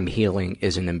way I'm healing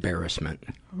is an embarrassment.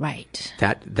 Right.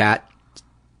 That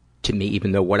to me,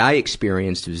 even though what I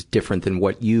experienced was different than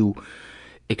what you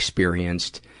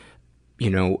experienced,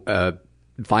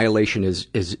 violation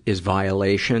is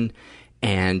violation,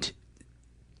 and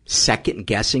second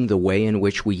guessing the way in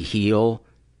which we heal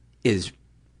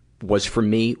was for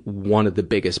me one of the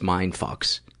biggest mind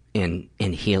fucks in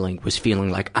healing, was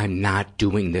feeling like I'm not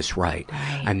doing this right.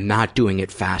 I'm not doing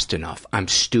it fast enough. I'm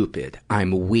stupid.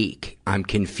 I'm weak. I'm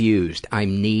confused.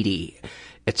 I'm needy,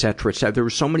 etc., etc. There were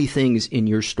so many things in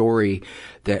your story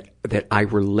that I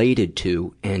related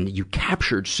to, and you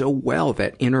captured so well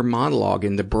that inner monologue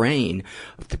in the brain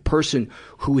of the person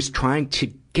who was trying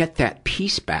to get that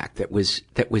peace back that was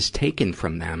taken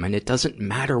from them. And it doesn't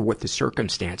matter what the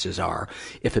circumstances are.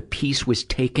 If a piece was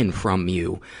taken from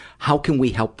you, how can we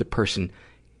help the person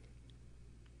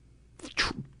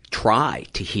try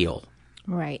to heal?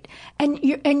 Right. And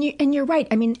you're right.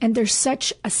 I mean, and there's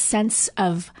such a sense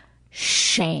of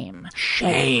shame.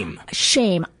 Shame.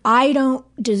 I don't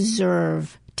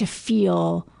deserve to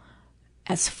feel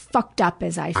as fucked up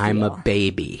as I feel. I'm a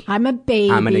baby. I'm an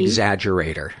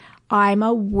exaggerator. I'm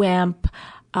a wimp.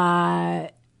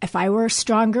 If I were a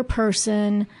stronger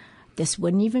person, this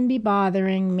wouldn't even be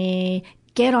bothering me.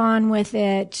 Get on with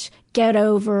it. Get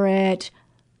over it.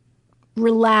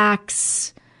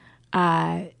 Relax.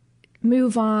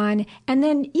 Move on. And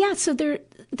then, so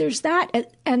there's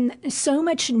that, and so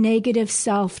much negative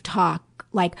self-talk,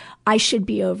 like, I should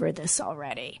be over this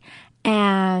already.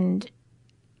 And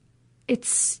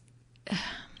it's,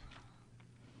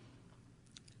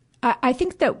 I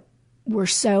think that we're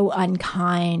so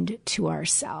unkind to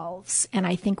ourselves, and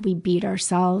I think we beat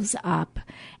ourselves up,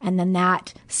 and then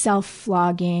that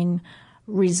self-flogging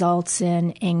results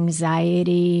in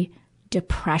anxiety,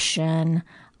 depression,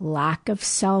 lack of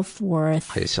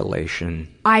self-worth.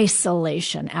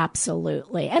 Isolation,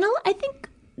 absolutely. And I think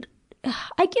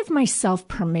I give myself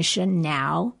permission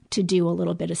now to do a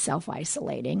little bit of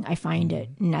self-isolating. I find it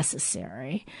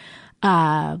necessary.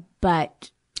 But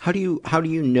how do you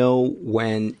know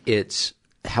when it's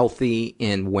healthy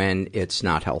and when it's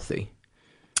not healthy?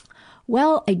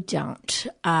 Well, I don't.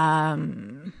 I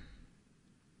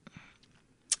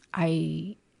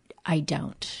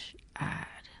don't.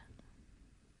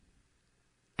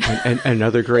 And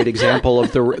another great example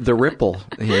of the ripple,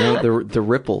 the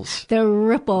ripples. The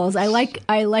ripples. I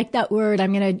like that word.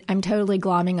 I'm totally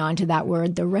glomming onto that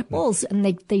word, the ripples, and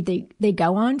they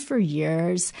go on for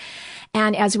years.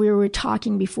 And as we were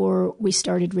talking before we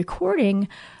started recording,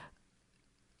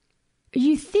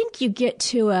 you think you get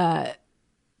to a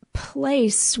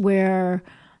place where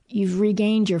you've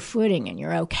regained your footing and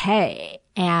you're okay.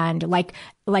 And like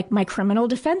my criminal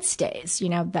defense days,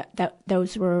 that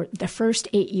those were the first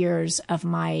 8 years of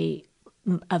my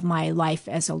life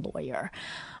as a lawyer.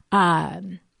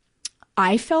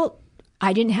 I felt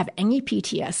I didn't have any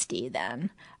PTSD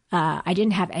then. I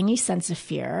didn't have any sense of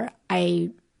fear.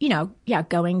 Going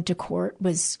to court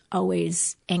was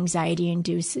always anxiety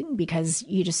inducing because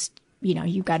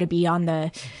you've got to be on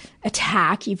the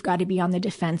attack. You've got to be on the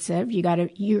defensive.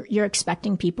 You're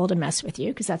expecting people to mess with you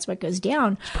because that's what goes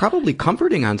down. It's probably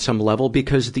comforting on some level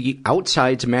because the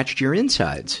outsides matched your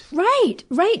insides. Right.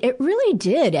 It really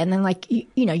did. And then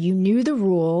you knew the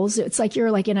rules. It's like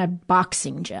you're like in a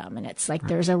boxing gym and it's like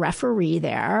there's a referee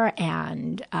there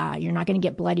and you're not going to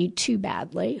get bloodied too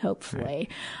badly, hopefully.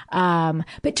 Right.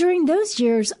 But during those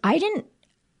years, I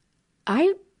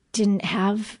didn't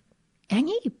have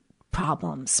any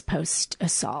problems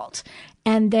post-assault.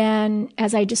 And then,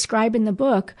 as I describe in the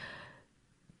book,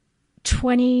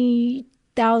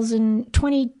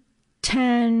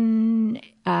 2010,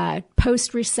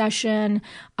 post-recession,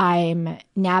 I'm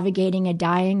navigating a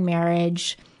dying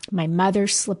marriage, my mother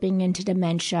slipping into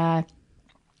dementia.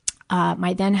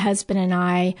 My then husband and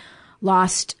I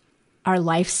lost our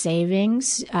life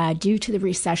savings due to the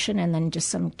recession and then just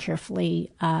some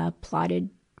carefully plotted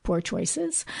poor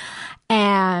choices.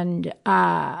 And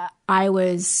I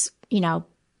was,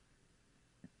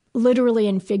 literally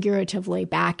and figuratively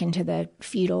back into the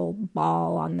fetal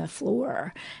ball on the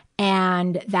floor.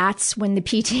 And that's when the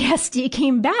PTSD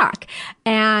came back.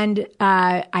 And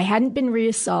I hadn't been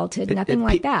reassaulted, nothing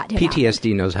like that.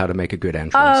 PTSD knows how to make a good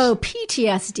entrance. Oh,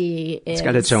 PTSD is... It's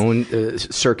got its own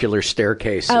circular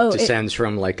staircase that descends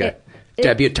from like a...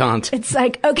 debutante. It's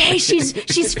like, okay, she's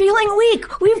feeling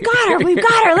weak. We've got her.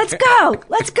 Let's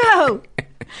go.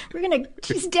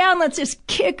 She's down. Let's just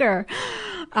kick her.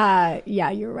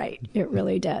 Yeah, you're right. It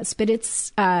really does. But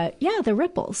it's, the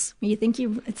ripples. You think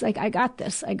it's like, I got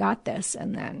this.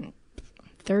 And then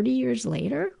 30 years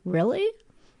later, really?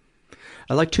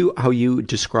 I like, too, how you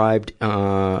described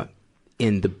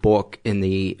in the book, in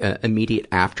the immediate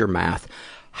aftermath,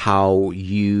 how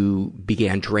you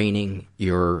began draining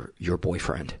your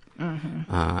boyfriend.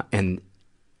 Mm-hmm.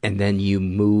 And then you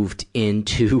moved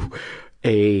into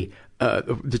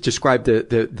describe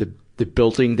the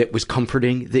building that was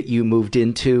comforting that you moved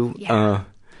into. Yeah.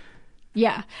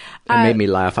 It made me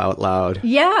laugh out loud.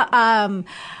 Yeah.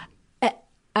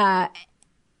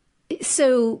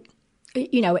 So,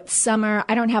 it's summer.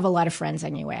 I don't have a lot of friends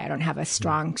anyway. I don't have a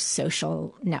strong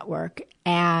social network.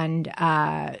 And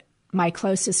my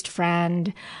closest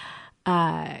friend,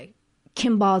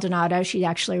 Kim Baldonado, she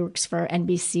actually works for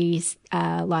NBC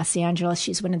Los Angeles.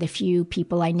 She's one of the few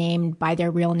people I named by their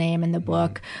real name in the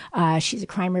book. She's a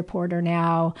crime reporter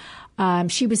now.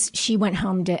 She went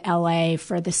home to LA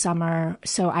for the summer,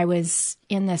 so I was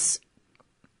in this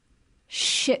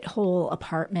shithole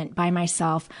apartment by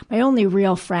myself. My only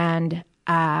real friend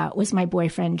was my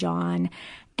boyfriend, John.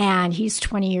 And he's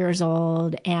 20 years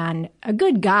old and a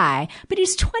good guy, but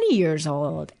he's 20 years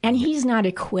old and he's not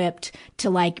equipped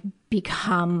to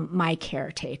become my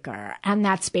caretaker. And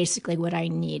that's basically what I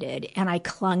needed. And I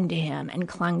clung to him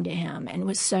and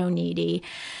was so needy.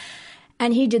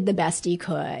 And he did the best he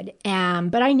could.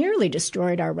 But I nearly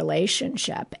destroyed our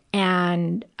relationship.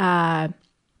 And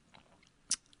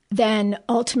then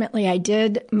ultimately I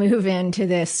did move into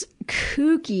this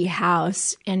kooky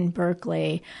house in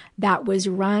Berkeley that was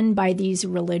run by these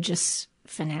religious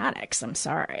fanatics. I'm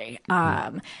sorry.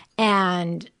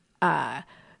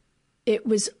 It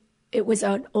was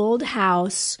an old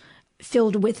house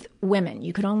filled with women.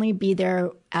 You could only be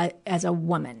there as a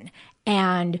woman.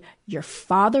 And your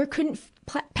father couldn't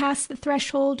pass the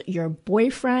threshold, your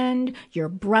boyfriend, your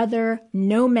brother,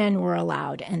 no men were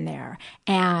allowed in there.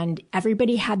 And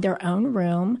everybody had their own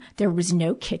room. There was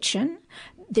no kitchen.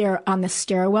 There on the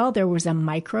stairwell, there was a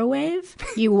microwave.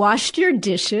 You washed your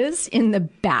dishes in the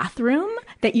bathroom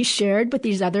that you shared with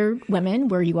these other women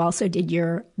where you also did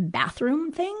your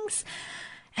bathroom things.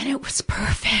 And it was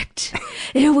perfect.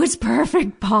 It was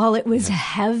perfect, Paul. It was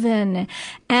heaven.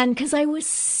 And because I was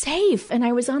safe and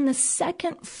I was on the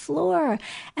second floor.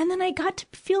 And then I got to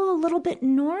feel a little bit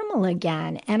normal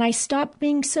again. And I stopped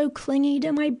being so clingy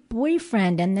to my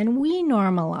boyfriend. And then we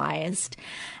normalized.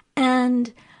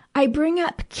 And I bring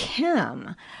up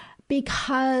Kim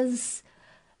because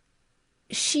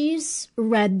she's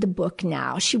read the book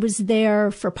now. She was there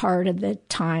for part of the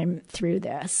time through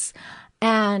this.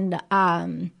 And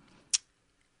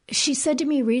she said to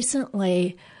me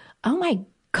recently, oh my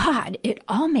God, it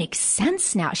all makes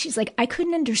sense now. She's like, I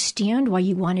couldn't understand why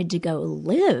you wanted to go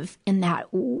live in that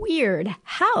weird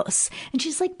house. And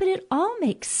she's like, but it all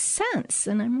makes sense.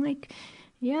 And I'm like,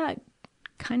 yeah, it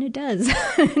kind of does.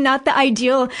 Not the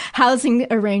ideal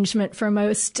housing arrangement for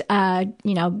most, by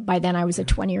then I was a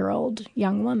 20-year-old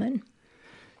young woman.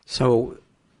 So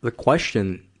the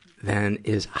question then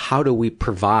is, how do we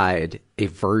provide a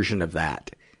version of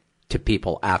that to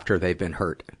people after they've been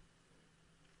hurt?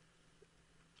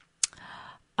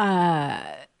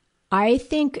 I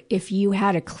think if you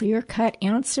had a clear-cut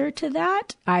answer to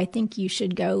that, I think you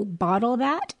should go bottle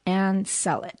that and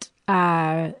sell it.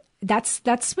 That's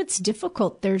what's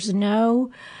difficult. I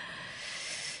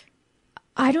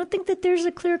don't think that there's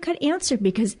a clear-cut answer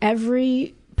because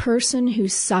every person who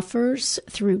suffers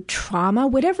through trauma,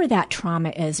 whatever that trauma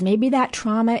is, maybe that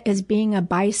trauma is being a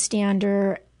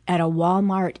bystander at a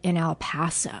Walmart in El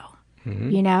Paso,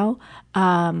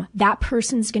 that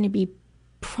person's going to be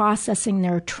processing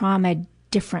their trauma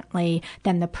differently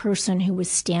than the person who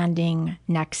was standing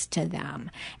next to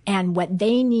them. And what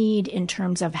they need in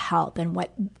terms of help and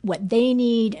what they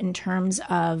need in terms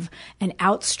of an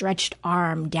outstretched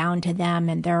arm down to them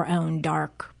in their own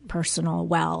dark personal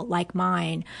well, like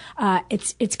mine,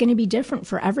 it's going to be different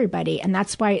for everybody. And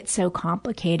that's why it's so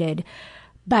complicated.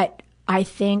 But I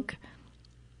think,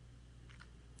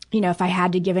 if I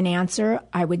had to give an answer,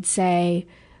 I would say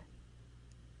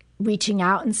reaching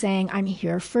out and saying, I'm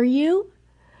here for you.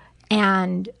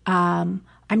 And I'm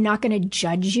not going to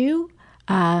judge you.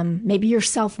 Maybe you're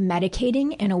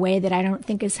self-medicating in a way that I don't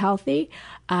think is healthy.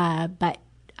 But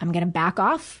I'm going to back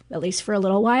off, at least for a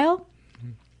little while.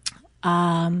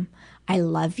 I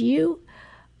love you.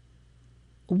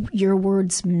 Your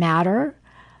words matter.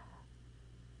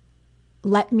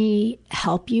 Let me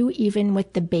help you even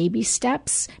with the baby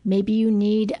steps. Maybe you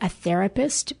need a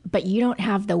therapist, but you don't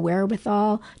have the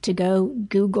wherewithal to go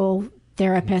Google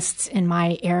therapists in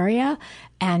my area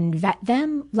and vet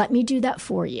them. Let me do that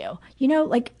for you.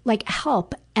 Like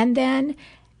help. And then,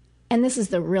 and this is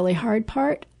the really hard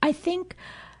part, I think,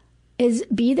 is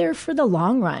be there for the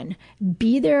long run.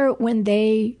 Be there when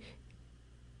they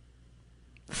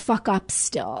fuck up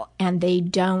still and they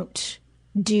don't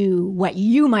do what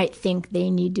you might think they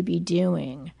need to be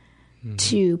doing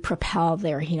to propel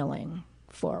their healing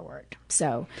forward.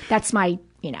 So that's my,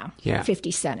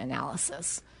 50-cent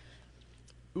analysis.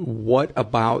 What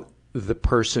about the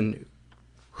person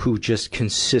who just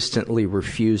consistently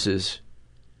refuses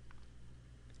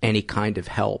any kind of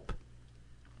help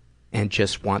and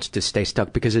just wants to stay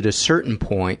stuck? Because at a certain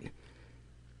point,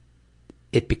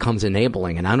 it becomes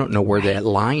enabling. And I don't know where that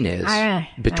line is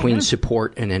between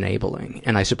support and enabling.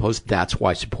 And I suppose that's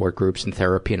why support groups and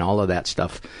therapy and all of that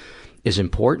stuff is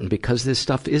important, because this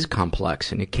stuff is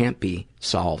complex and it can't be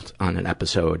solved on an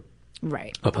episode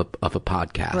of a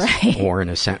podcast or in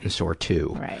a sentence or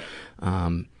two.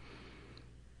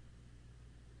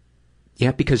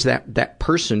 Because that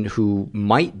person who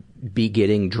might be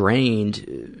getting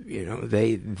drained,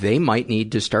 they might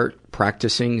need to start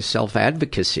practicing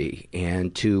self-advocacy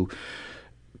and to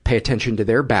pay attention to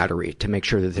their battery, to make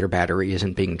sure that their battery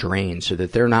isn't being drained, so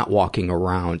that they're not walking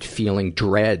around feeling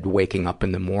dread, waking up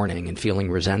in the morning and feeling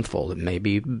resentful. That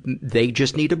maybe they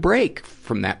just need a break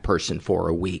from that person for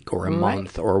a week or a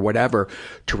month or whatever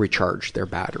to recharge their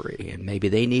battery. And maybe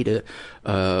they need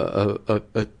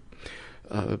a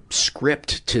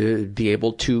script to be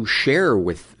able to share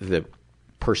with the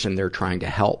person they're trying to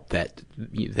help that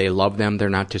they love them, they're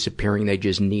not disappearing, they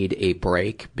just need a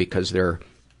break because they're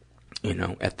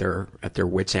at their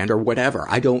wits' end or whatever.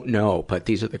 I don't know, but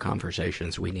these are the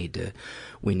conversations we need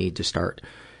to start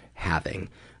having.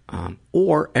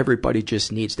 Or everybody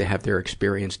just needs to have their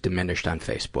experience diminished on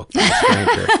Facebook by a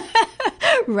stranger.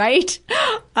 Right?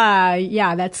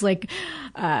 That's like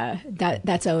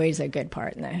that's always a good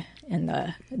part in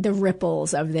the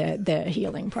ripples of the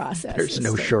healing process. There's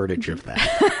no shortage of that.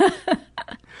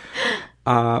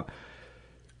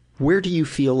 Where do you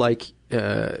feel like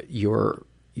you're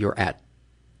at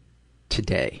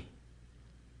today?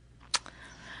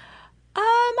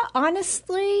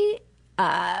 Honestly,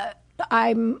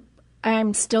 I'm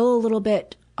still a little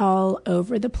bit all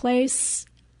over the place.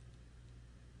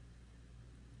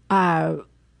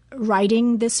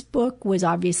 Writing this book was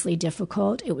obviously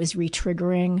difficult. It was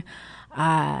re-triggering.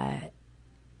 And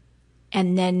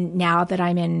then now that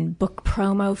I'm in book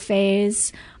promo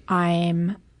phase,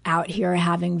 I'm out here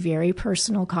having very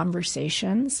personal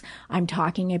conversations. I'm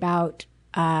talking about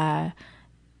a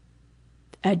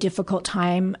difficult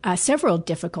time, several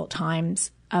difficult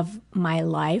times of my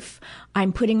life.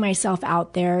 I'm putting myself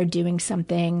out there doing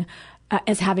something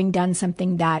as having done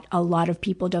something that a lot of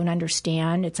people don't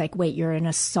understand. It's like, wait, you're an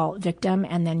assault victim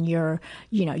and then you're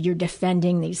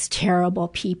defending these terrible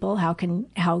people. How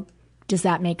does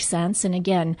that make sense? And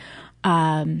again,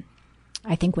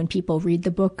 I think when people read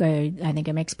the book, I think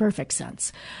it makes perfect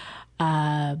sense.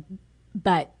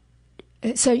 But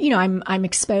so, I'm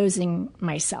exposing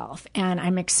myself, and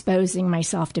I'm exposing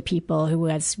myself to people who,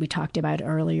 as we talked about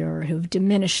earlier, who've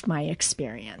diminished my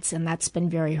experience, and that's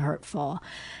been very hurtful.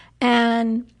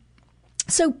 And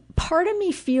so part of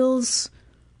me feels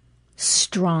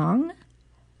strong.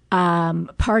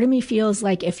 Part of me feels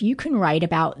like if you can write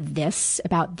about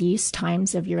these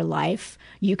times of your life,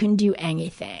 you can do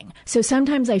anything. So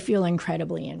sometimes I feel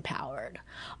incredibly empowered.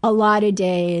 A lot of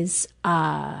days,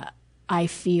 I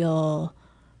feel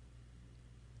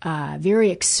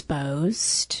very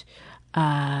exposed,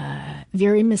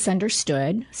 very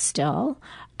misunderstood still,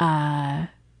 and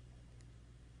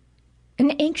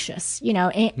anxious.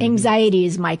 Anxiety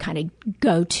is my kind of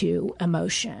go-to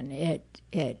emotion.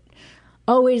 It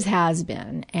always has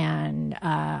been, and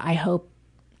I hope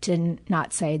to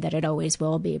not say that it always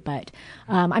will be. But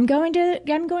I'm going to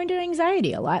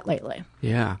anxiety a lot lately.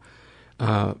 Yeah.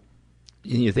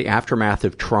 The aftermath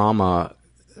of trauma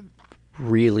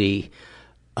really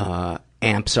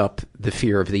amps up the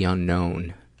fear of the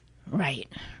unknown. Right.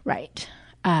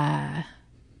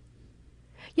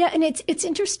 Yeah, and it's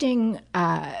interesting.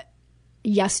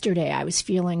 Yesterday, I was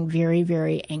feeling very,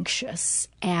 very anxious,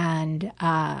 and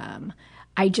I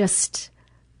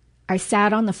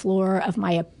sat on the floor of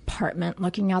my apartment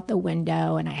looking out the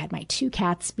window, and I had my 2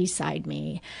 cats beside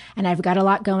me. And I've got a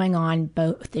lot going on,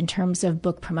 both in terms of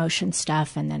book promotion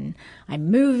stuff, and then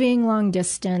I'm moving long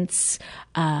distance,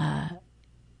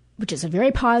 which is a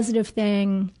very positive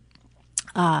thing.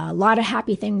 A lot of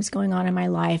happy things going on in my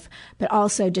life, but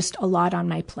also just a lot on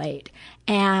my plate.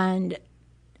 And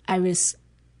I was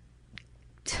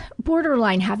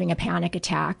borderline having a panic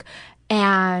attack,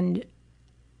 and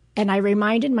I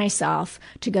reminded myself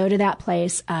to go to that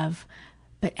place of,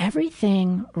 but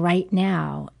everything right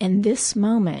now in this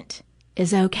moment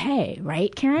is okay,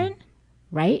 right, Karen?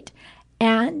 Right?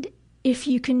 And if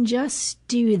you can just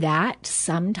do that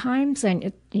sometimes,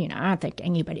 and I don't think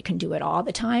anybody can do it all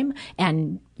the time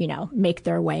and, make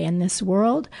their way in this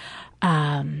world.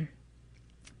 But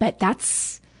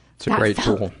it's a great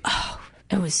tool. Oh,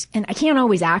 it was, and I can't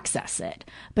always access it,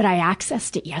 but I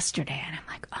accessed it yesterday and I'm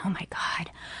like, oh my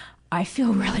God, I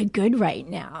feel really good right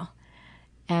now.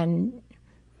 And,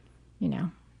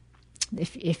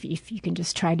 if you can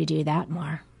just try to do that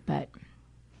more, but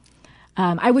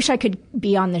I wish I could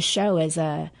be on the show as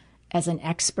an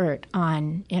expert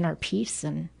on inner peace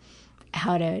and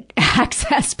how to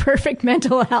access perfect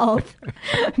mental health.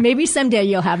 Maybe someday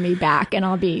you'll have me back and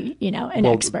I'll be, an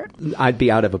expert. I'd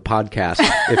be out of a podcast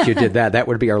if you did that. That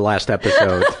would be our last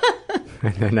episode.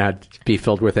 And then I'd be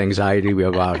filled with anxiety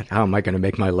about how am I going to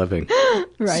make my living.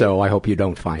 Right. So I hope you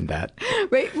don't find that.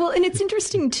 Right. Well, and it's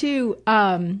interesting too.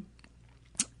 Oh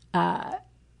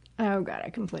God, I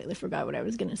completely forgot what I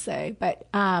was going to say. But,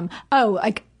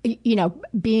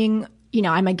 being,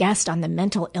 I'm a guest on the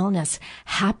mental illness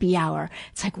happy hour.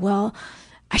 It's like, well,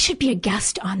 I should be a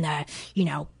guest on the,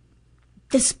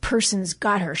 this person's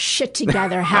got her shit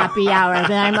together happy hour.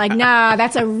 But I'm like, no,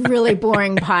 that's a really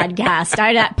boring podcast.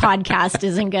 That podcast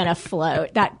isn't going to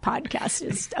float. That podcast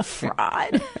is a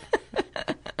fraud.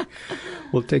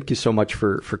 Well, thank you so much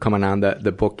for coming on.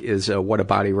 The book is What a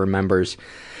Body Remembers.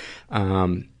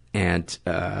 And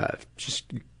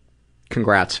just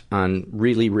congrats on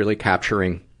really, really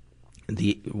capturing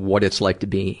what it's like to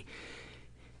be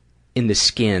in the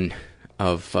skin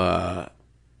of the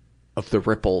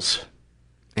ripples,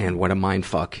 and what a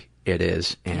mindfuck it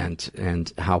is,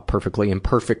 and how perfectly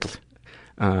imperfect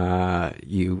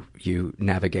you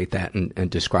navigate that and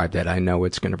describe that. I know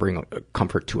it's going to bring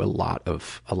comfort to a lot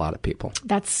of people.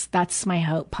 That's my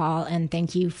hope, Paul, and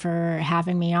thank you for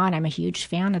having me on. I'm a huge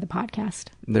fan of the podcast.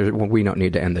 We don't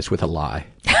need to end this with a lie.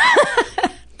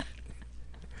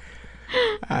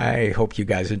 I hope you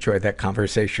guys enjoyed that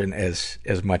conversation as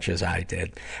much as I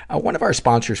did. One of our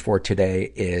sponsors for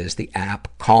today is the app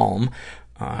Calm.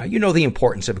 The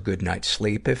importance of a good night's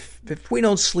sleep. If we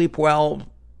don't sleep well,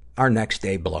 our next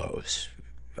day blows.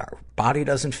 Our body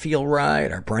doesn't feel right.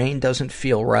 Our brain doesn't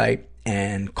feel right.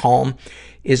 And Calm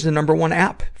is the #1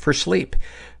 app for sleep.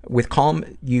 With Calm,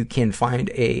 you can find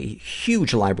a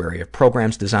huge library of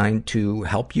programs designed to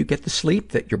help you get the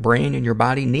sleep that your brain and your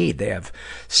body need. They have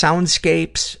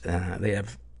soundscapes. They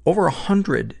have over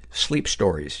 100 sleep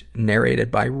stories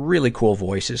narrated by really cool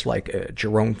voices like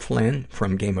Jerome Flynn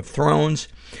from Game of Thrones,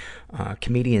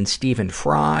 comedian Stephen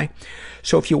Fry.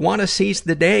 So if you want to seize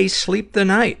the day, sleep the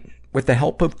night with the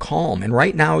help of Calm. And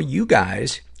right now, you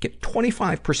guys get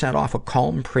 25% off a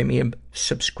Calm premium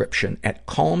subscription at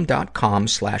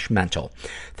calm.com/mental.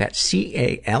 That's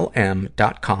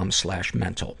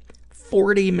CALM.com/mental.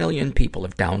 40 million people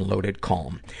have downloaded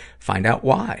Calm. Find out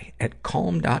why at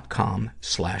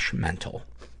calm.com/mental.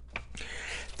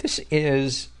 This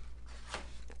is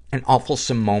an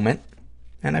awfulsome moment.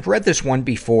 And I've read this one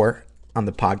before on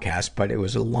the podcast, but it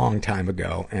was a long time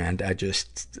ago, and I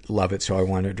just love it, so I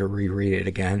wanted to reread it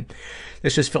again.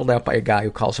 This is filled out by a guy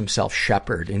who calls himself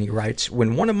Shepherd, and he writes,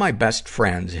 "When one of my best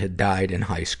friends had died in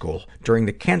high school, during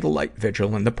the candlelight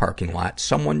vigil in the parking lot,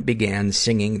 someone began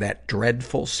singing that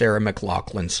dreadful Sarah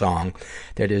McLachlan song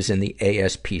that is in the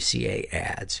ASPCA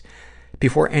ads.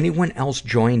 Before anyone else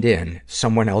joined in,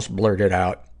 someone else blurted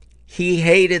out, 'He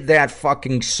hated that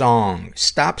fucking song.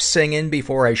 Stop singing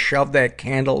before I shove that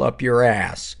candle up your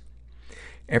ass.'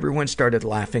 Everyone started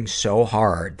laughing so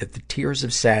hard that the tears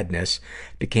of sadness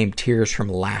became tears from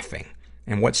laughing.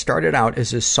 And what started out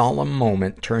as a solemn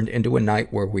moment turned into a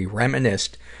night where we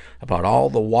reminisced about all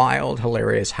the wild,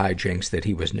 hilarious hijinks that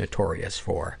he was notorious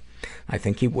for. I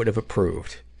think he would have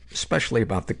approved, especially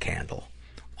about the candle.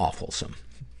 Awfulsome."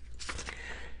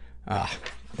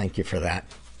 Thank you for that.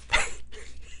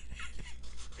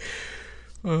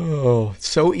 Oh,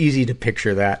 so easy to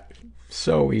picture that.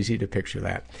 So easy to picture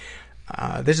that.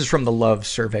 This is from the love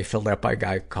survey filled out by a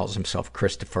guy who calls himself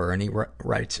Christopher, and he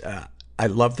writes, "I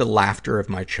love the laughter of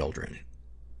my children.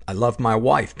 I love my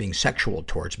wife being sexual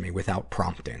towards me without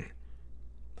prompting.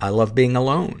 I love being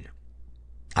alone.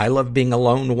 I love being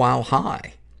alone while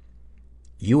high.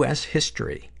 U.S.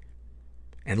 history.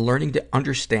 And learning to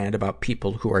understand about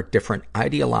people who are different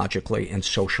ideologically and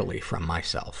socially from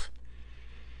myself."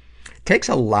 It takes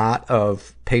a lot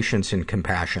of patience and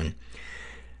compassion,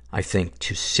 I think,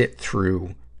 to sit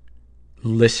through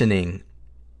listening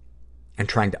and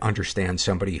trying to understand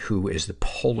somebody who is the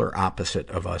polar opposite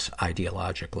of us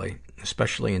ideologically,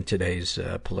 especially in today's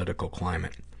political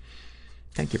climate.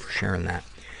 Thank you for sharing that.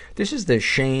 This is the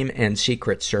Shame and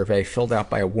Secret survey filled out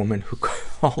by a woman who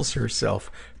calls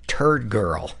herself Turd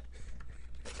Girl.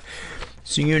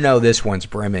 So you know this one's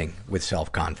brimming with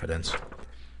self-confidence.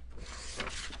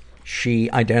 She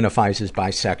identifies as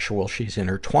bisexual. She's in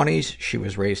her 20s. She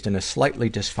was raised in a slightly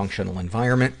dysfunctional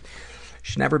environment.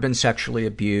 She's never been sexually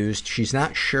abused. She's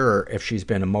not sure if she's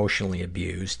been emotionally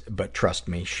abused, but trust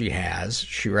me, she has.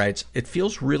 She writes, "It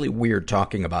feels really weird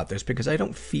talking about this because I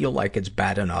don't feel like it's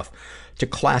bad enough to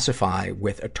classify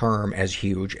with a term as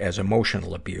huge as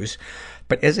emotional abuse.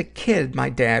 But as a kid, my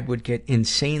dad would get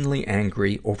insanely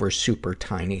angry over super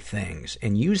tiny things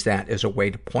and use that as a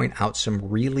way to point out some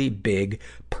really big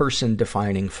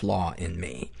person-defining flaw in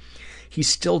me. He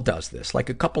still does this. Like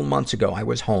a couple months ago, I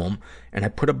was home and I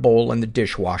put a bowl in the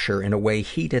dishwasher in a way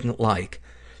he didn't like.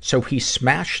 So he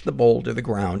smashed the bowl to the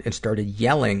ground and started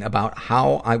yelling about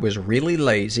how I was really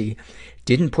lazy,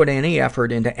 didn't put any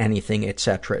effort into anything,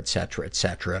 etc., etc.,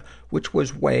 etc., which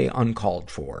was way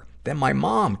uncalled for. Then my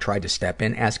mom tried to step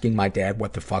in, asking my dad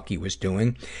what the fuck he was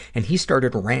doing, and he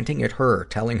started ranting at her,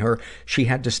 telling her she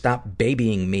had to stop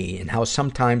babying me and how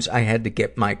sometimes I had to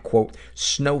get my, quote,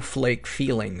 snowflake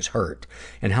feelings hurt,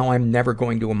 and how I'm never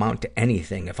going to amount to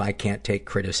anything if I can't take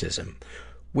criticism.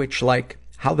 Which, like,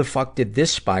 how the fuck did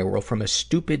this spiral from a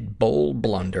stupid bowl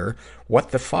blunder?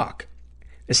 What the fuck?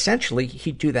 Essentially,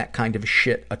 he'd do that kind of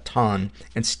shit a ton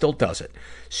and still does it.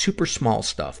 Super small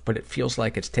stuff, but it feels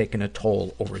like it's taken a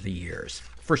toll over the years.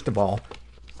 First of all,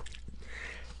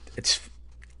 it's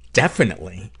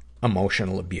definitely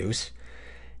emotional abuse.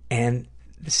 And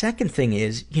the second thing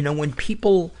is, you know, when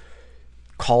people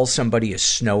call somebody a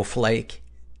snowflake,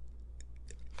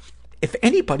 if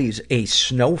anybody's a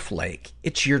snowflake,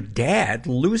 it's your dad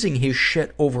losing his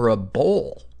shit over a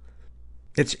bowl.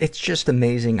 It's just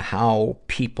amazing how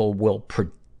people will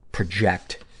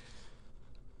project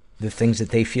the things that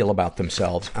they feel about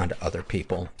themselves onto other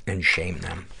people and shame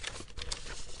them.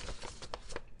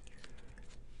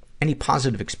 Any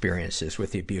positive experiences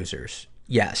with the abusers?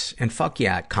 Yes. And fuck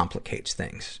yeah, it complicates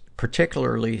things.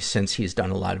 Particularly since he's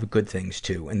done a lot of good things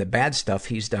too. And the bad stuff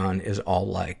he's done is all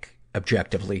like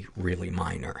objectively really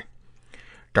minor.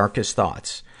 Darkest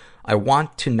thoughts. I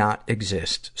want to not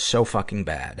exist so fucking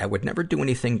bad. I would never do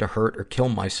anything to hurt or kill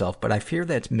myself, but I fear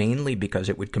that's mainly because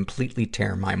it would completely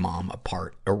tear my mom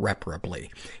apart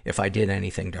irreparably if I did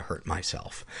anything to hurt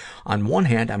myself. On one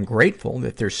hand, I'm grateful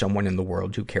that there's someone in the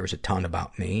world who cares a ton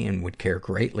about me and would care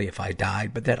greatly if I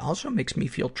died, but that also makes me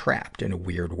feel trapped in a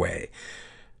weird way.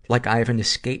 Like I have an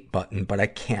escape button, but I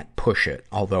can't push it,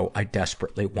 although I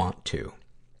desperately want to.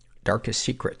 Darkest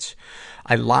secrets.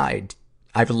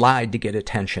 I've lied to get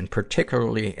attention,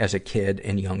 particularly as a kid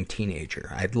and young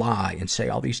teenager. I'd lie and say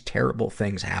all these terrible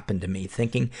things happened to me,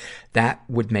 thinking that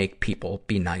would make people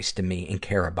be nice to me and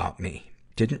care about me.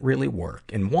 Didn't really work.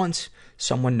 And once,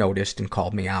 someone noticed and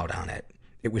called me out on it.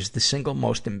 It was the single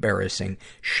most embarrassing,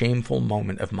 shameful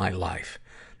moment of my life.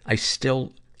 I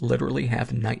still literally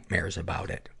have nightmares about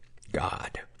it.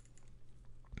 God.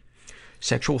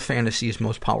 Sexual fantasies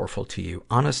most powerful to you.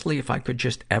 Honestly, if I could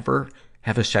just ever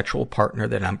have a sexual partner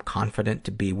that I'm confident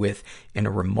to be with in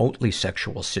a remotely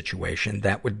sexual situation,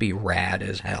 that would be rad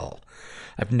as hell.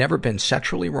 I've never been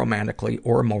sexually, romantically,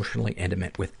 or emotionally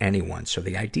intimate with anyone, so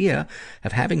the idea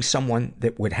of having someone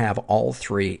that would have all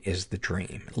three is the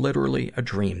dream. Literally a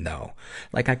dream, though.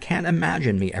 Like, I can't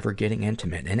imagine me ever getting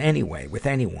intimate in any way with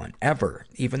anyone, ever,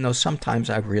 even though sometimes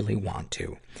I really want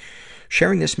to.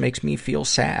 Sharing this makes me feel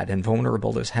sad and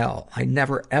vulnerable as hell. I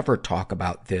never ever talk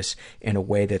about this in a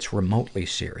way that's remotely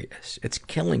serious. It's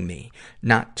killing me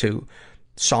not to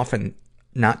soften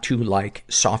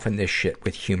this shit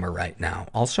with humor right now.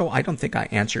 Also, I don't think I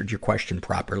answered your question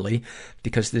properly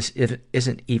because this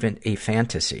isn't even a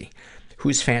fantasy.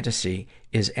 Whose fantasy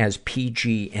is as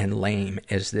PG and lame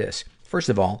as this? First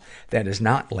of all, that is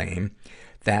not lame.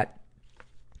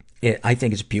 I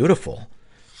think it's beautiful.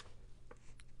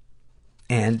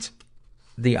 And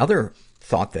the other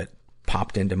thought that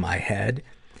popped into my head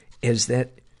is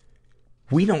that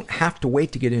we don't have to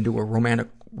wait to get into a romantic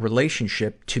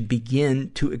relationship to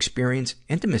begin to experience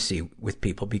intimacy with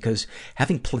people, because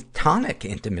having platonic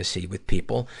intimacy with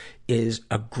people is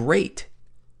a great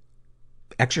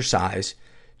exercise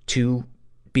to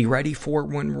be ready for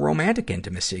when romantic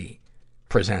intimacy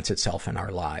presents itself in our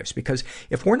lives. Because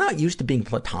if we're not used to being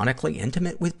platonically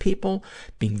intimate with people,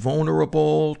 being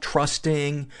vulnerable,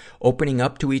 trusting, opening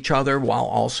up to each other while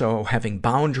also having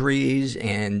boundaries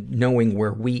and knowing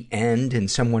where we end and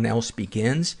someone else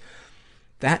begins,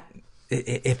 that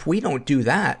if we don't do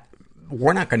that,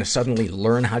 we're not going to suddenly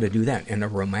learn how to do that in a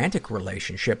romantic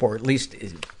relationship, or at least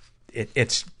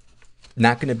it's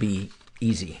not going to be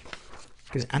easy.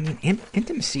 Because, I mean,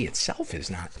 intimacy itself is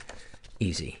not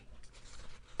easy.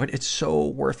 But it's so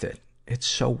worth it. It's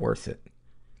so worth it.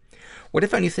 What,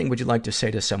 if anything, would you like to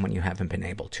say to someone you haven't been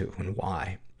able to, and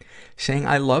why? Saying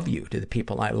I love you to the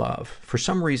people I love. For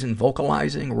some reason,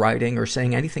 vocalizing, writing, or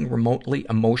saying anything remotely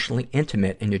emotionally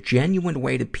intimate in a genuine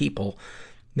way to people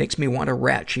makes me want to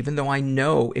retch, even though I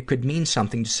know it could mean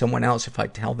something to someone else if I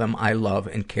tell them I love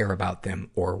and care about them,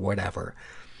 or whatever.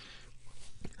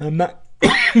 I'm not,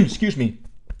 excuse me,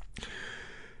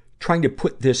 trying to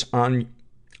put this on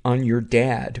your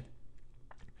dad,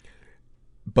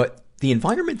 but the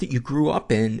environment that you grew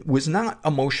up in was not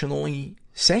emotionally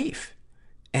safe.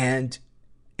 And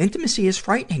intimacy is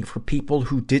frightening for people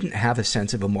who didn't have a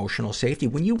sense of emotional safety.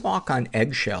 When you walk on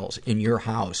eggshells in your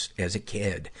house as a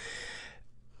kid,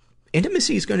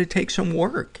 intimacy is going to take some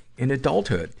work in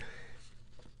adulthood.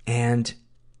 And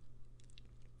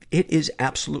it is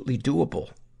absolutely doable.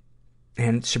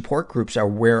 And support groups are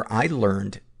where I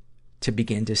learned to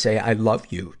begin to say I love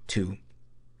you to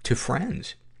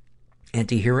friends, and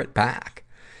to hear it back,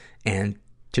 and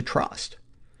to trust.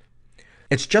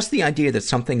 It's just the idea that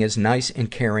something as nice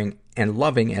and caring and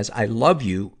loving as I love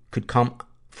you could come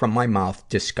from my mouth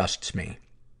disgusts me.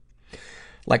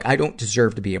 Like, I don't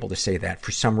deserve to be able to say that.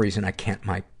 For some reason, I can't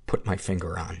put my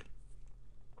finger on.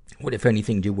 What, if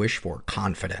anything, do you wish for?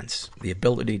 Confidence, the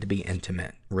ability to be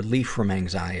intimate, relief from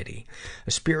anxiety,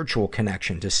 a spiritual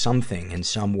connection to something in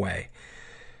some way,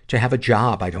 to have a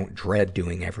job I don't dread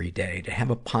doing every day, to have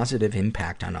a positive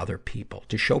impact on other people,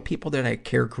 to show people that I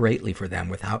care greatly for them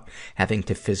without having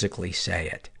to physically say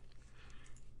it.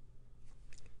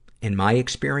 In my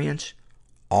experience,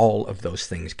 all of those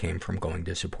things came from going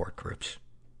to support groups.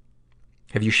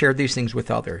 Have you shared these things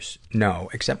with others? No,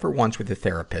 except for once with a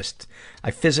therapist.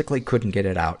 I physically couldn't get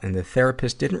it out, and the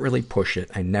therapist didn't really push it.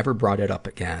 I never brought it up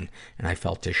again, and I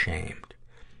felt ashamed.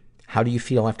 How do you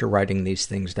feel after writing these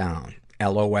things down?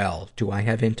 LOL. Do I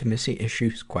have intimacy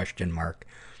issues? ?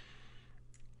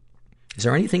 Is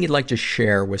there anything you'd like to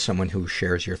share with someone who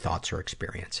shares your thoughts or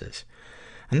experiences?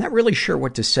 I'm not really sure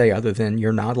what to say other than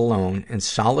you're not alone, and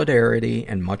solidarity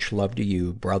and much love to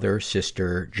you, brother,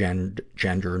 sister,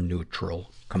 gender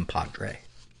neutral compadre.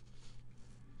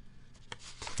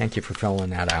 Thank you for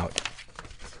filling that out.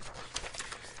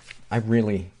 I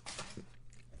really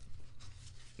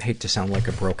hate to sound like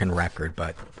a broken record,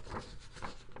 but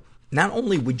not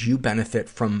only would you benefit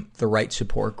from the right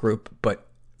support group, but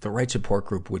the right support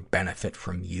group would benefit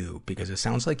from you, because it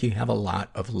sounds like you have a lot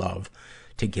of love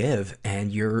to give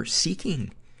and you're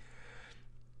seeking.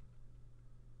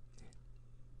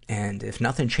 And if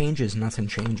nothing changes, nothing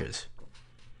changes.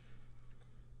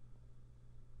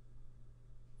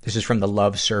 This is from the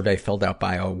love survey filled out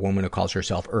by a woman who calls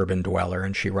herself Urban Dweller,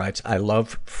 and she writes, I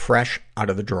love fresh out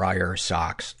of the dryer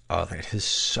socks. Oh, that is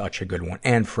such a good one.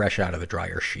 And fresh out of the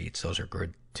dryer sheets. Those are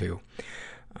good too.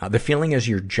 The feeling is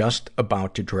you're just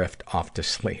about to drift off to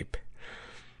sleep.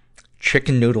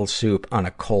 Chicken noodle soup on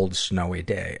a cold, snowy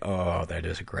day. Oh, that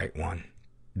is a great one.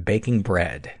 Baking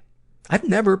bread. I've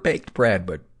never baked bread,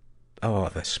 but oh,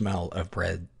 the smell of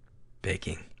bread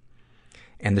baking.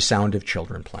 And the sound of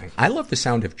children playing. I love the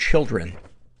sound of children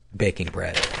baking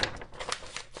bread.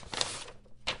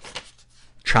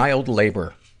 Child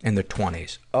labor in the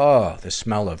 20s. Oh, the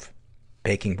smell of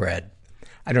baking bread.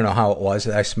 I don't know how it was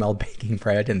that I smelled baking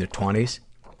bread in the 20s.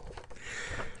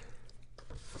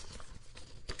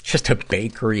 Just a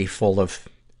bakery full of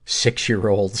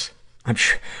 6-year-olds. I'm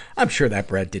sure that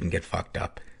bread didn't get fucked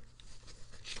up.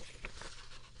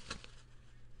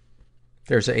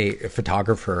 There's a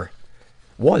photographer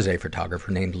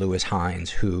named Lewis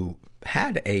Hines who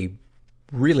had a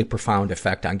really profound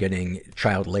effect on getting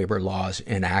child labor laws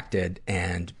enacted.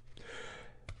 And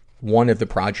one of the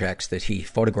projects that he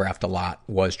photographed a lot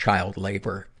was child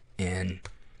labor in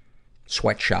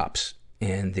sweatshops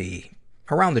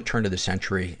around the turn of the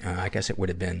century. I guess it would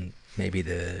have been maybe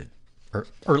the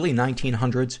early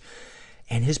 1900s.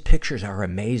 And his pictures are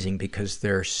amazing because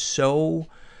they're so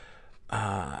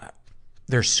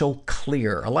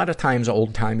clear. A lot of times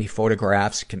old-timey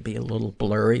photographs can be a little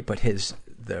blurry, but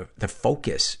the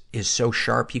focus is so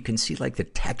sharp. You can see like the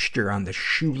texture on the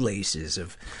shoelaces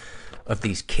of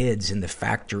these kids in the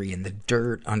factory and the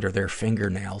dirt under their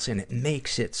fingernails. And it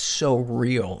makes it so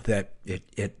real that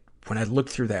when I looked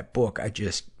through that book, I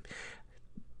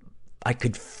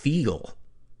could feel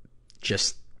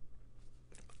just,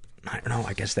 I don't know,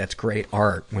 I guess that's great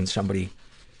art when somebody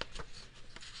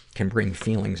can bring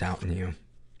feelings out in you.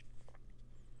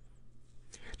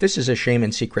 This is a shame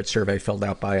and secret survey filled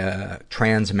out by a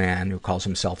trans man who calls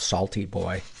himself Salty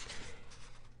Boy.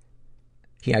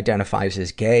 He identifies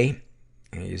as gay.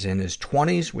 He's in his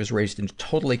 20s, was raised in a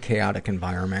totally chaotic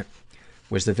environment,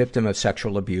 was the victim of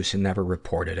sexual abuse and never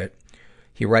reported it.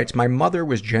 He writes, my mother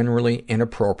was generally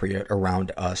inappropriate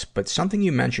around us, but something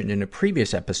you mentioned in a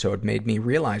previous episode made me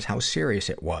realize how serious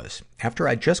it was. After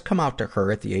I'd just come out to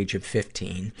her at the age of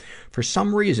 15, for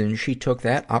some reason she took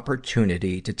that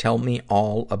opportunity to tell me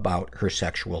all about her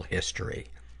sexual history.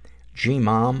 Gee,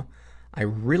 Mom, I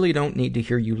really don't need to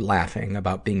hear you laughing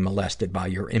about being molested by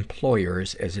your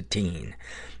employers as a teen.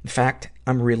 In fact,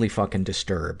 I'm really fucking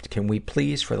disturbed. Can we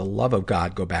please, for the love of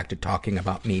God, go back to talking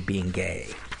about me being gay?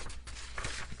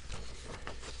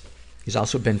 He's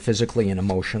also been physically and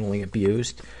emotionally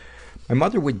abused. My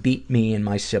mother would beat me and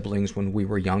my siblings when we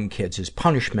were young kids as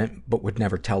punishment, but would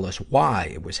never tell us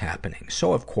why it was happening.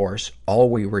 So, of course,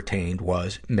 all we retained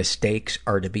was, mistakes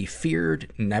are to be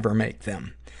feared, never make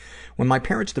them. When my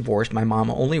parents divorced, my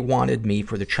mom only wanted me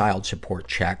for the child support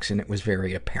checks, and it was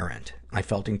very apparent. I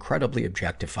felt incredibly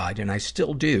objectified, and I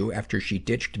still do after she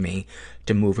ditched me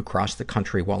to move across the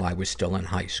country while I was still in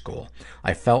high school.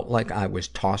 I felt like I was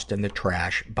tossed in the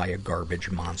trash by a garbage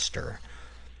monster.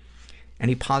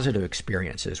 Any positive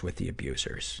experiences with the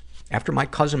abusers? After my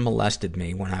cousin molested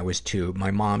me when I was 2,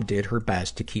 my mom did her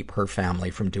best to keep her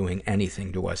family from doing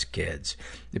anything to us kids.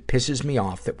 It pisses me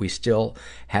off that we still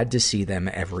had to see them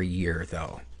every year,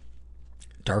 though.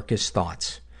 Darkest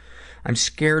thoughts. I'm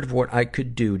scared of what I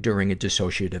could do during a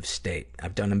dissociative state.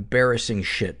 I've done embarrassing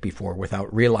shit before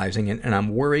without realizing it, and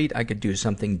I'm worried I could do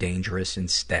something dangerous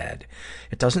instead.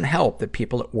 It doesn't help that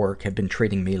people at work have been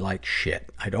treating me like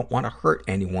shit. I don't want to hurt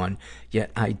anyone,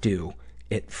 yet I do.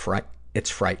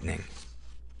 It's frightening.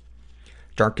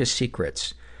 Darkest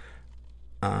secrets.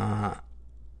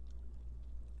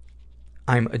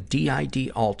 I'm a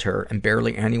DID alter, and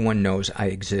barely anyone knows I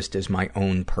exist as my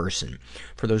own person.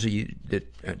 For those of you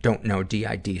that don't know,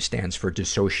 DID stands for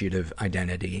Dissociative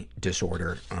Identity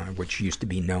Disorder, which used to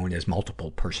be known as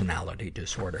Multiple Personality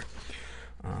Disorder.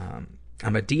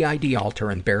 I'm a DID alter,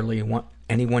 and barely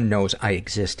anyone knows I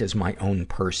exist as my own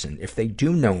person. If they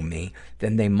do know me,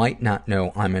 then they might not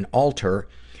know I'm an alter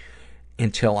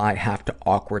until I have to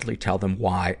awkwardly tell them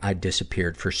why I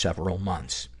disappeared for several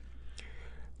months.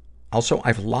 Also,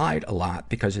 I've lied a lot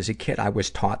because as a kid I was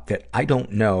taught that I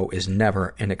don't know is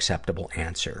never an acceptable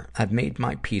answer. I've made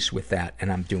my peace with that, and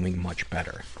I'm doing much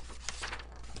better.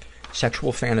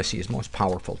 Sexual fantasy is most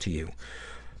powerful to you.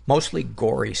 Mostly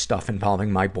gory stuff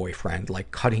involving my boyfriend,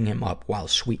 like cutting him up while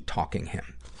sweet-talking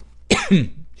him.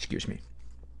 Excuse me.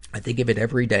 I think of it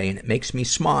every day, and it makes me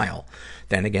smile.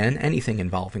 Then again, anything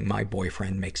involving my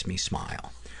boyfriend makes me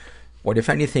smile. What, if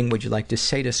anything, would you like to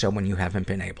say to someone you haven't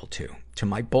been able to? To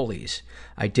my bullies,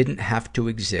 I didn't have to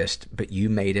exist, but you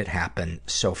made it happen,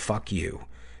 so fuck you.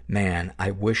 Man, I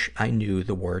wish I knew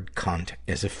the word cunt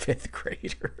as a 5th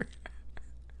grader.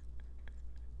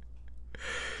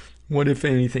 What, if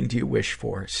anything, do you wish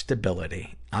for?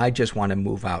 Stability. I just want to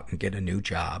move out and get a new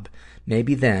job.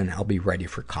 Maybe then I'll be ready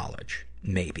for college.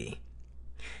 Maybe.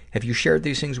 Have you shared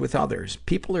these things with others?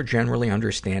 People are generally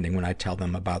understanding when I tell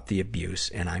them about the abuse,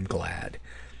 and I'm glad.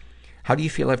 How do you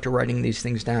feel after writing these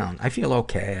things down? I feel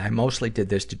okay. I mostly did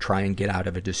this to try and get out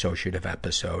of a dissociative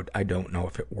episode. I don't know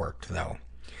if it worked, though.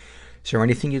 Is there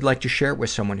anything you'd like to share with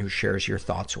someone who shares your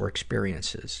thoughts or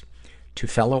experiences? To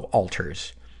fellow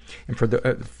alters, and for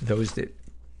those that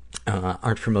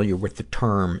aren't familiar with the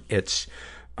term, it's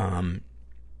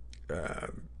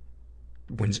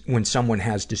when someone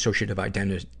has dissociative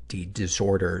identity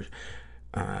disorder,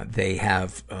 they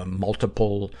have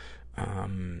multiple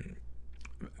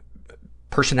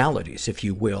personalities, if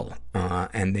you will,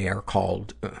 and they are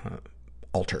called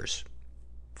alters,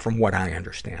 from what I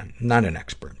understand. Not an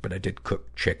expert, but I did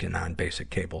cook chicken on basic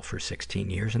cable for 16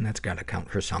 years, and that's got to count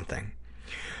for something.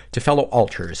 To fellow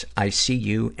alters, I see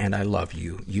you and I love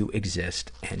you. You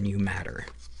exist and you matter.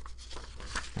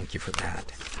 Thank you for that.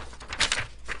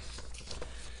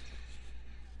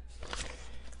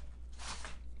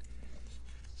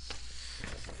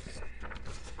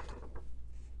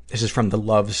 This is from the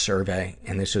Love Survey,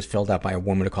 and this was filled out by a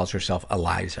woman who calls herself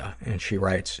Eliza. And she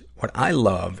writes, what I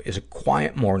love is a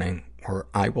quiet morning where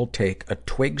I will take a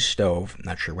twig stove,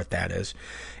 not sure what that is,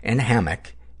 and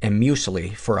hammock, and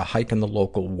muesli for a hike in the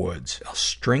local woods. I'll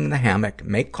string the hammock,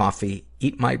 make coffee,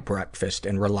 eat my breakfast,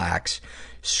 and relax,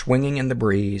 swinging in the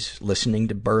breeze, listening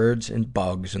to birds and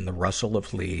bugs and the rustle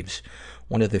of leaves.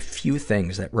 One of the few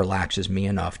things that relaxes me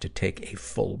enough to take a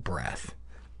full breath.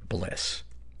 Bliss.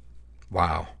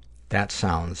 Wow. That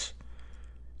sounds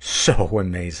so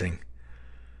amazing.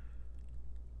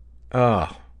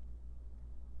 Oh,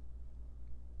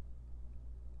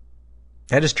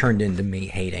 That has turned into me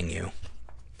hating you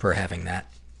for having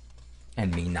that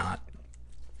and me not.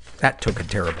 That took a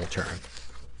terrible turn.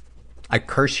 I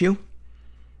curse you.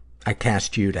 I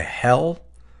cast you to hell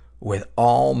with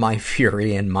all my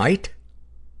fury and might.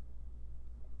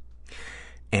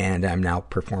 And I'm now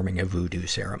performing a voodoo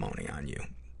ceremony on you.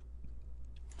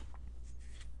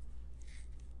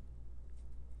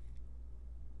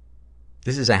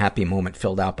 This is a happy moment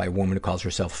filled out by a woman who calls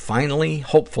herself Finally,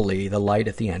 Hopefully, the Light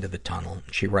at the End of the Tunnel.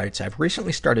 She writes, I've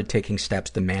recently started taking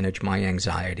steps to manage my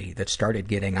anxiety that started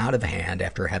getting out of hand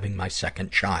after having my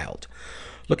second child.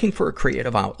 Looking for a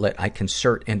creative outlet I can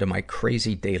insert into my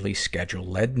crazy daily schedule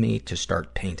led me to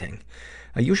start painting.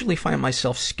 I usually find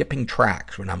myself skipping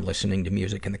tracks when I'm listening to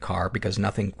music in the car because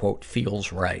nothing, quote,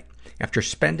 feels right. After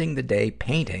spending the day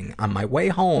painting, on my way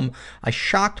home, I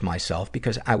shocked myself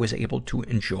because I was able to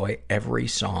enjoy every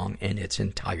song in its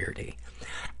entirety.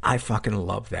 I fucking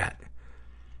love that.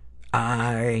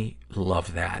 I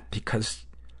love that because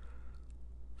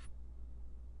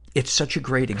it's such a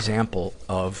great example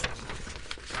of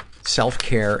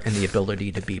self-care and the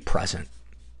ability to be present.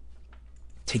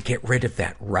 To get rid of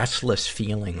that restless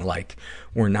feeling like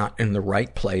we're not in the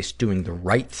right place doing the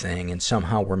right thing and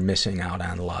somehow we're missing out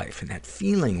on life. And that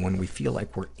feeling when we feel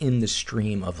like we're in the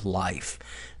stream of life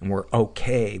and we're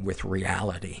okay with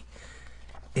reality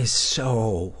is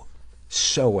so,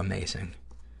 so amazing.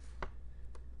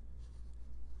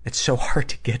 It's so hard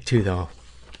to get to, though.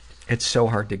 It's so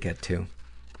hard to get to.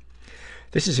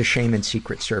 This is a shame and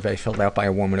secret survey filled out by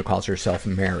a woman who calls herself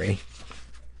Mary.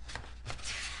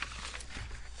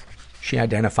 She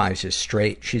identifies as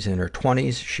straight. She's in her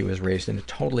 20s. She was raised in a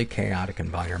totally chaotic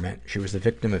environment. She was the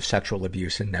victim of sexual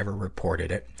abuse and never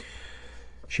reported it.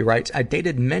 She writes, I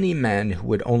dated many men who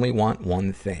would only want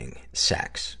one thing,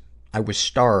 sex. I was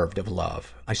starved of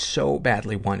love. I so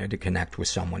badly wanted to connect with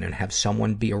someone and have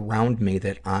someone be around me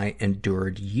that I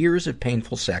endured years of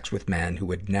painful sex with men who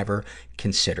would never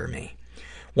consider me.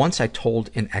 Once I told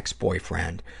an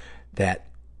ex-boyfriend that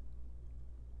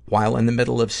while in the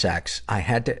middle of sex, I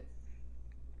had to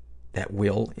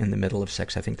in the middle of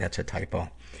sex, I think that's a typo.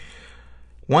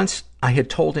 Once I had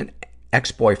told an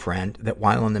ex-boyfriend that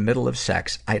while in the middle of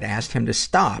sex, I'd asked him to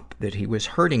stop, that he was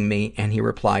hurting me, and he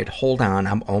replied, hold on,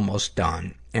 I'm almost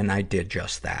done. And I did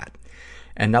just that.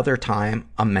 Another time,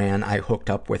 a man I hooked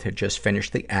up with had just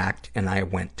finished the act, and I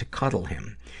went to cuddle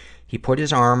him. He put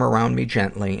his arm around me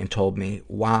gently and told me,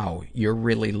 wow, you're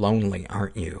really lonely,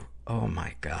 aren't you? Oh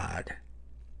my God.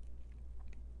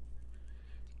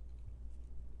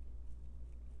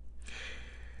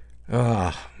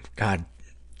 Oh, God.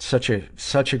 Such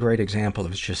a great example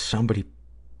of just somebody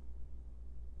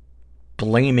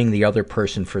blaming the other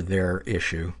person for their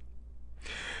issue.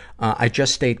 I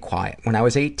just stayed quiet. When I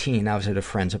was 18, I was at a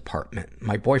friend's apartment.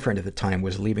 My boyfriend at the time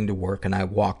was leaving to work, and I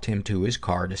walked him to his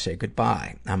car to say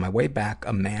goodbye. On my way back,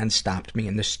 a man stopped me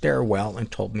in the stairwell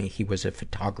and told me he was a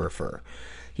photographer.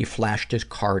 He flashed his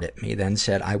card at me, then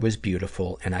said I was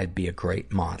beautiful and I'd be a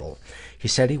great model. He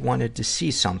said he wanted to see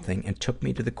something and took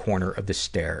me to the corner of the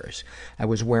stairs. I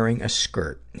was wearing a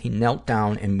skirt. He knelt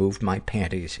down and moved my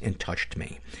panties and touched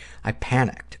me. I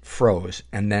panicked, froze,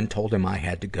 and then told him I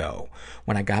had to go.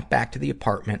 When I got back to the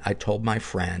apartment, I told my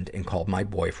friend and called my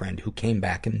boyfriend, who came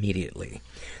back immediately.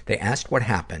 They asked what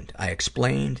happened. I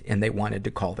explained, and they wanted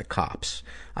to call the cops.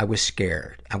 I was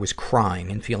scared. I was crying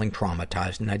and feeling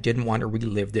traumatized, and I didn't want to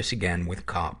relive this again with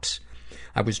cops.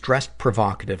 I was dressed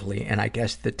provocatively, and I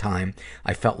guess at the time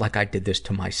I felt like I did this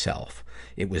to myself.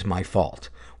 It was my fault.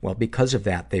 Well, because of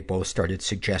that, they both started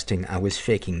suggesting I was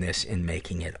faking this and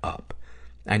making it up.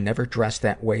 I never dressed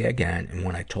that way again, and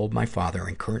when I told my father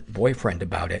and current boyfriend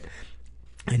about it,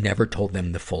 I never told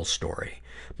them the full story.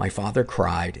 My father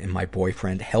cried, and my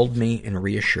boyfriend held me and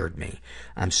reassured me.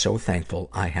 I'm so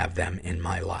thankful I have them in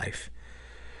my life.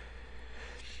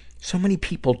 So many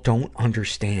people don't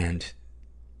understand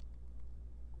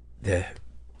the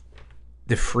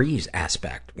freeze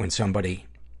aspect when somebody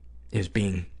is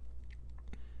being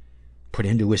put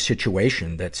into a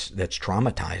situation that's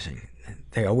traumatizing.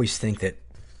 They always think that,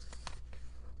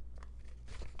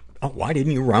 oh, why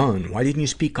didn't you run? Why didn't you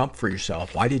speak up for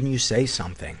yourself? Why didn't you say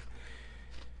something?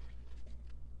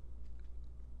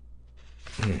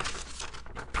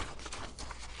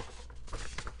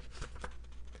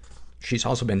 She's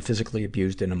also been physically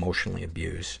abused and emotionally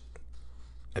abused.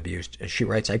 She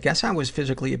writes, I guess I was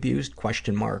physically abused? ?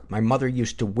 My mother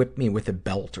used to whip me with a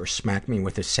belt or smack me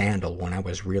with a sandal when I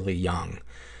was really young.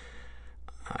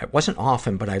 It wasn't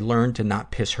often, but I learned to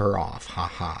not piss her off. Ha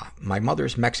ha. My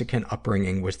mother's Mexican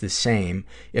upbringing was the same,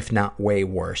 if not way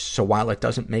worse. So while it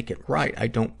doesn't make it right, I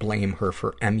don't blame her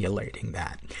for emulating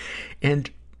that. And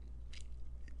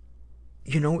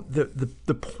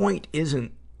the point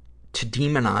isn't to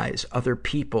demonize other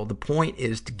people. The point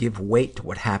is to give weight to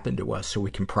what happened to us so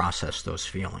we can process those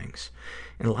feelings.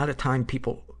 And a lot of time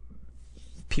people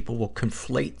will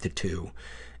conflate the two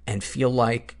and feel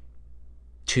like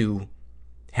to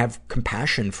have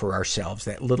compassion for ourselves,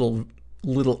 that little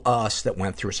us that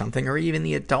went through something, or even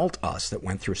the adult us that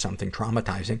went through something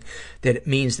traumatizing, that it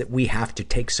means that we have to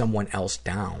take someone else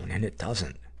down, and it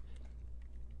doesn't.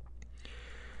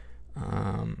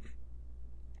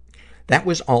 That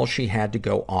was all she had to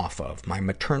go off of. My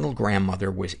maternal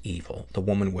grandmother was evil. The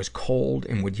woman was cold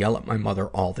and would yell at my mother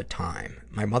all the time.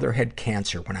 My mother had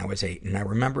cancer when I was 8, and I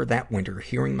remember that winter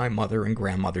hearing my mother and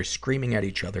grandmother screaming at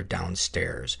each other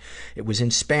downstairs. It was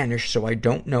in Spanish, so I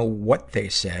don't know what they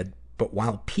said, but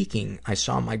while peeking, I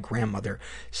saw my grandmother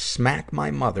smack my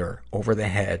mother over the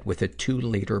head with a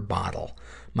 2-liter bottle.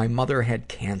 My mother had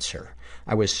cancer.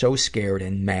 I was so scared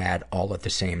and mad all at the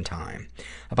same time.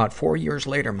 About 4 years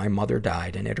later, my mother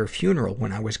died, and at her funeral,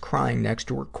 when I was crying next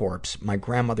to her corpse, my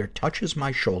grandmother touches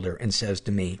my shoulder and says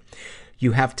to me,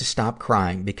 "You have to stop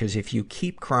crying, because if you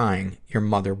keep crying, your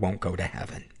mother won't go to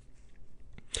heaven."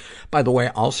 By the way,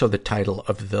 also the title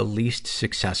of the least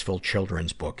successful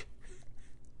children's book.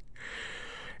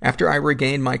 After I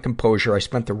regained my composure, I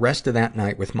spent the rest of that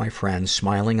night with my friends,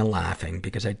 smiling and laughing,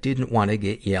 because I didn't want to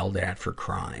get yelled at for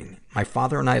crying. My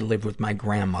father and I lived with my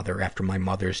grandmother after my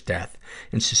mother's death,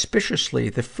 and suspiciously,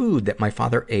 the food that my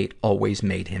father ate always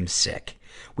made him sick.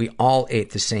 We all ate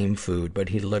the same food, but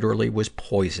he literally was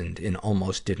poisoned and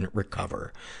almost didn't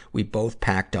recover. We both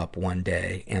packed up one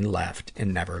day and left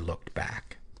and never looked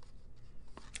back.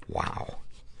 Wow.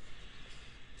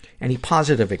 Any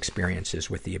positive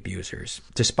experiences with the abusers?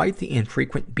 Despite the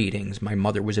infrequent beatings, my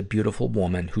mother was a beautiful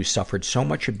woman who suffered so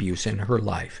much abuse in her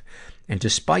life. And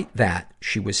despite that,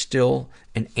 she was still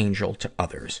an angel to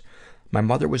others. My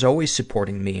mother was always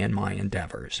supporting me in my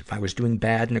endeavors. If I was doing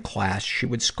bad in a class, she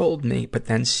would scold me, but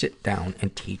then sit down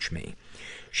and teach me.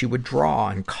 She would draw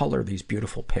and color these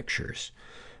beautiful pictures.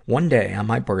 One day, on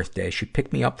my birthday, she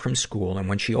picked me up from school, and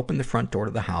when she opened the front door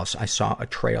to the house, I saw a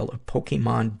trail of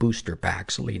Pokemon booster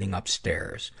packs leading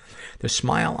upstairs. The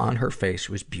smile on her face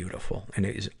was beautiful, and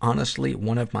it is honestly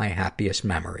one of my happiest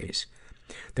memories.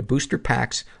 The booster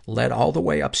packs led all the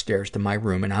way upstairs to my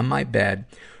room, and on my bed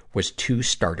was 2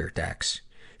 starter decks.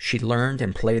 She learned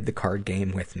and played the card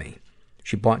game with me.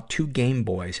 She bought 2 Game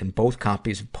Boys and both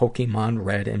copies of Pokemon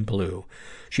Red and Blue.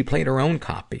 She played her own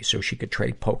copy so she could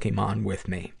trade Pokemon with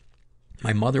me.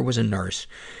 My mother was a nurse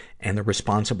and the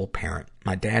responsible parent.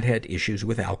 My dad had issues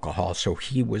with alcohol, so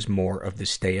he was more of the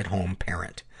stay-at-home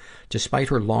parent. Despite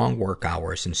her long work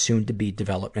hours and soon-to-be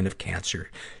development of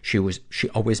cancer, she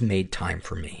always made time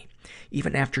for me.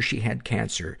 Even after she had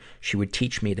cancer, she would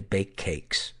teach me to bake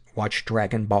cakes, watch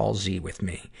Dragon Ball Z with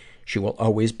me. She will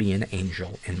always be an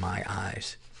angel in my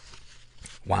eyes.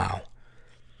 Wow.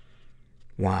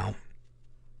 Wow.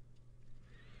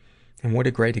 And what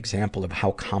a great example of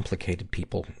how complicated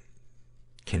people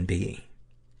can be.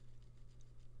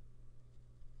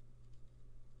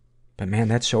 But man,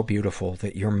 that's so beautiful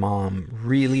that your mom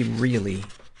really, really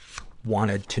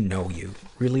wanted to know you,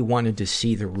 really wanted to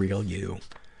see the real you.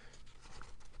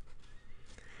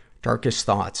 Darkest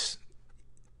thoughts.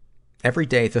 Every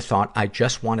day the thought, "I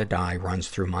just want to die," runs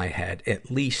through my head at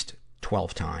least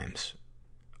 12 times.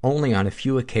 Only on a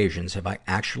few occasions have I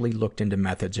actually looked into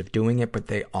methods of doing it, but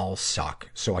they all suck,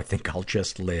 so I think I'll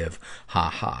just live.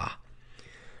 Ha ha.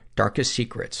 Darkest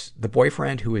secrets. The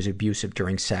boyfriend who is abusive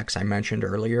during sex I mentioned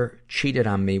earlier cheated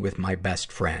on me with my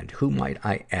best friend, who, might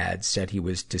I add, said he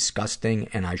was disgusting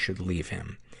and I should leave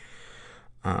him.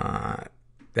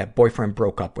 That boyfriend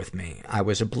broke up with me. I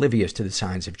was oblivious to the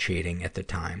signs of cheating at the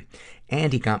time,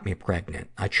 and he got me pregnant.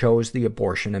 I chose the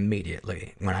abortion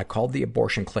immediately. When I called the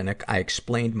abortion clinic, I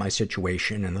explained my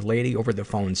situation, and the lady over the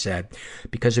phone said,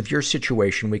 "Because of your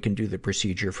situation, we can do the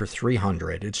procedure for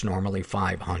 $300. It's normally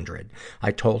 $500.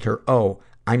 I told her, "Oh,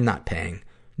 I'm not paying.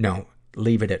 No,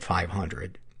 leave it at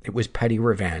 $500. It was petty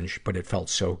revenge, but it felt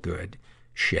so good.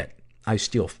 Shit. I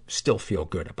still feel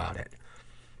good about it.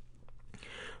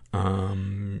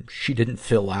 She didn't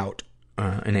fill out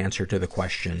an answer to the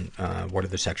question, what are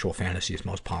the sexual fantasies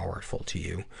most powerful to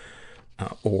you?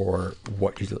 Or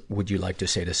what would you like to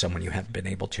say to someone you haven't been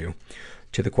able to?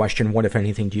 To the question, what, if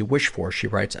anything, do you wish for? She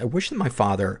writes, I wish that my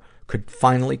father could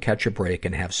finally catch a break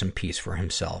and have some peace for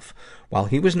himself. While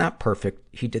he was not perfect,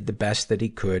 he did the best that he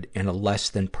could in a less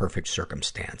than perfect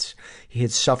circumstance. He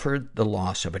had suffered the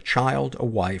loss of a child, a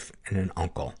wife, and an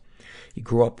uncle. He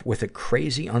grew up with a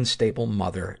crazy, unstable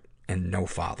mother and no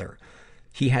father.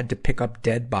 He had to pick up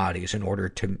dead bodies in order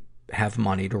to have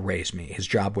money to raise me. His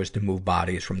job was to move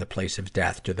bodies from the place of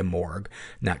death to the morgue.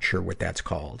 Not sure what that's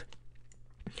called.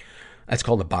 That's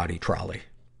called a body trolley.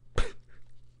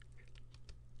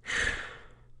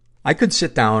 I could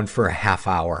sit down for a half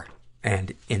hour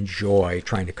and enjoy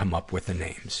trying to come up with the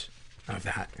names of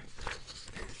that.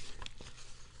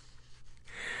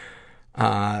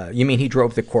 You mean he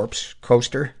drove the corpse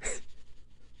coaster?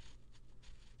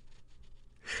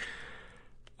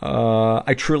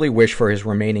 I truly wish for his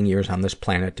remaining years on this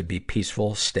planet to be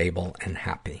peaceful, stable, and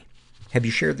happy. Have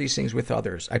you shared these things with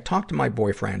others? I talked to my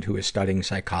boyfriend who is studying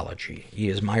psychology. He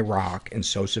is my rock and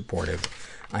so supportive.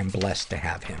 I'm blessed to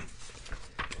have him.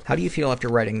 How do you feel after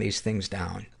writing these things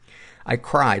down? I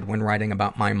cried when writing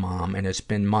about my mom, and it's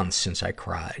been months since I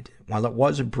cried. While it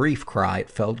was a brief cry, it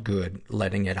felt good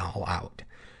letting it all out.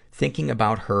 Thinking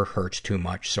about her hurts too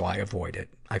much, so I avoid it.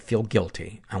 I feel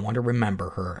guilty. I want to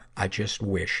remember her. I just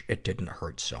wish it didn't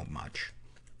hurt so much.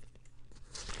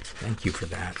 Thank you for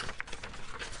that.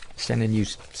 Sending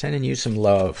you some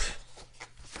love.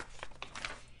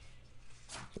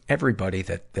 Everybody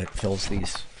that fills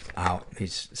these out,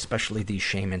 especially these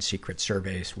shame and secret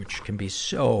surveys, which can be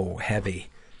so heavy.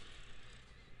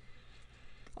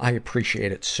 I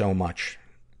appreciate it so much.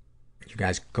 You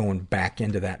guys going back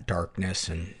into that darkness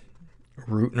and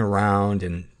rooting around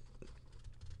and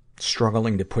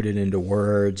struggling to put it into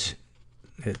words.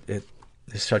 It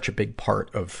is such a big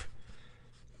part of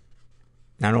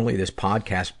not only this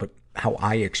podcast, but how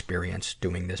I experience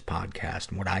doing this podcast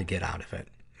and what I get out of it,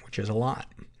 which is a lot.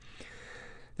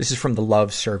 This is from the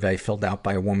Love Survey filled out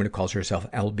by a woman who calls herself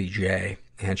LBJ.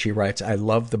 And she writes, I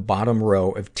love the bottom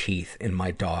row of teeth in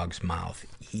my dog's mouth.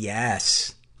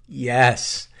 Yes.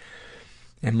 Yes.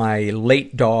 And my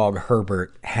late dog,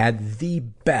 Herbert, had the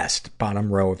best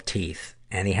bottom row of teeth.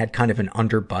 And he had kind of an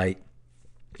underbite.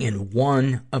 And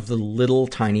one of the little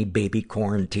tiny baby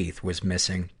corn teeth was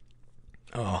missing.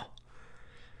 Oh,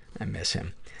 I miss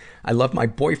him. I love my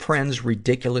boyfriend's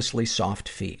ridiculously soft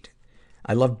feet.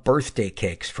 I love birthday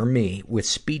cakes for me with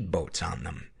speedboats on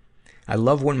them. I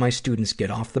love when my students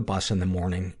get off the bus in the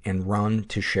morning and run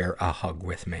to share a hug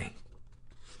with me.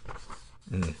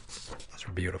 Those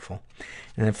are beautiful.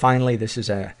 And then finally, this is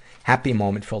a happy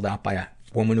moment filled out by a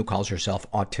woman who calls herself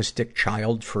Autistic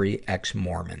Child-Free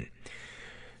Ex-Mormon.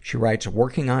 She writes,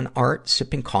 working on art,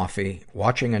 sipping coffee,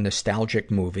 watching a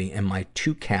nostalgic movie, and my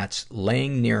 2 cats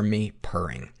laying near me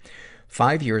purring.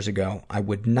 5 years ago, I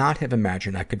would not have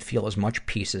imagined I could feel as much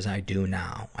peace as I do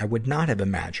now. I would not have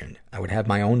imagined I would have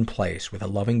my own place with a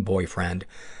loving boyfriend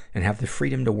and have the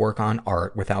freedom to work on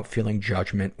art without feeling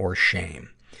judgment or shame.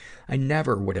 I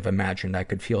never would have imagined I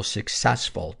could feel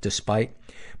successful despite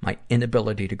my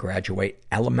inability to graduate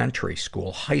elementary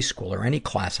school, high school, or any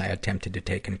class I attempted to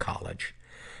take in college.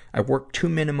 I worked 2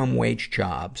 minimum wage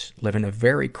jobs, live in a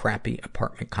very crappy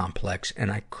apartment complex,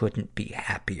 and I couldn't be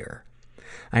happier.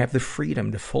 I have the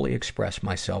freedom to fully express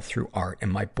myself through art,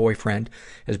 and my boyfriend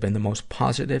has been the most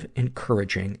positive,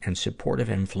 encouraging, and supportive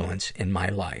influence in my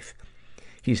life.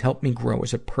 He's helped me grow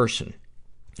as a person,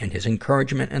 and his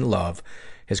encouragement and love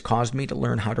has caused me to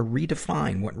learn how to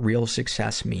redefine what real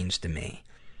success means to me.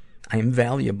 I am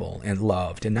valuable and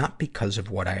loved, and not because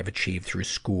of what I have achieved through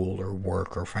school or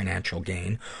work or financial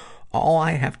gain. All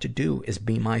I have to do is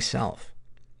be myself.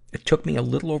 It took me a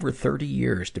little over 30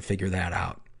 years to figure that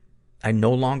out. I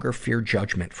no longer fear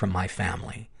judgment from my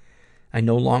family. I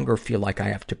no longer feel like I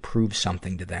have to prove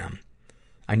something to them.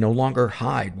 I no longer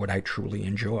hide what I truly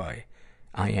enjoy.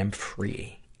 I am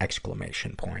free! !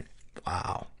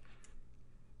 Wow.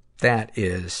 That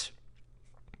is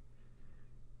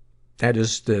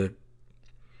the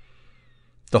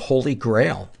holy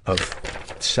grail of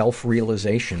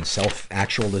self-realization,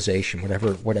 self-actualization,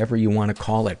 whatever you want to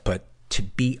call it, but to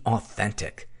be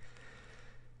authentic.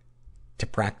 To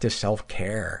practice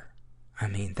self-care. I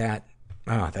mean,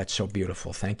 that's so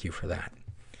beautiful. Thank you for that.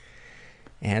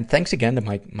 And thanks again to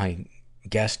my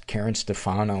guest, Karen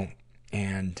Stefano,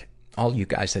 and all you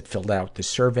guys that filled out the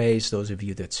surveys, those of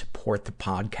you that support the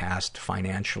podcast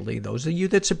financially, those of you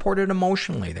that support it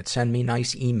emotionally, that send me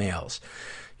nice emails.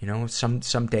 You know, some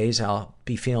days I'll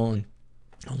be feeling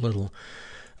a little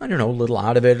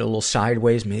out of it, a little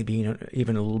sideways, maybe,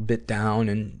 even a little bit down,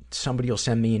 and somebody will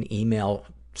send me an email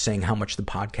saying how much the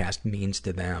podcast means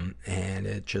to them, and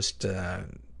it just,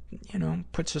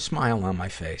 puts a smile on my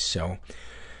face. So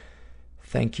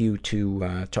thank you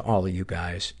to all of you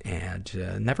guys,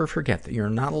 and never forget that you're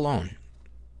not alone.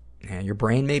 And your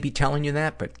brain may be telling you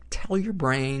that, but tell your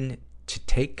brain to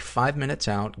take 5 minutes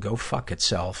out, go fuck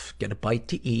itself, get a bite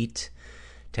to eat,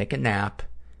 take a nap,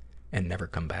 and never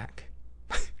come back.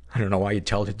 I don't know why you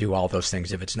tell it to do all those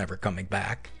things if it's never coming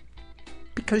back.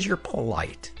 because you're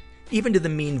polite. Even to the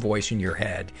mean voice in your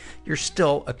head, you're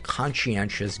still a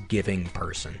conscientious, giving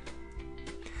person.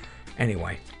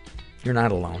 Anyway, you're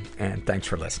not alone, and thanks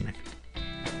for listening.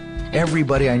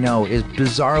 Everybody I know is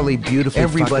bizarrely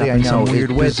beautifully fucked up in some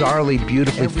weird way. Bizarrely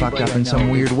beautifully fucked up in some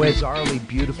weird way. Bizarrely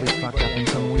beautifully fucked up in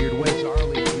some weird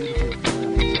way.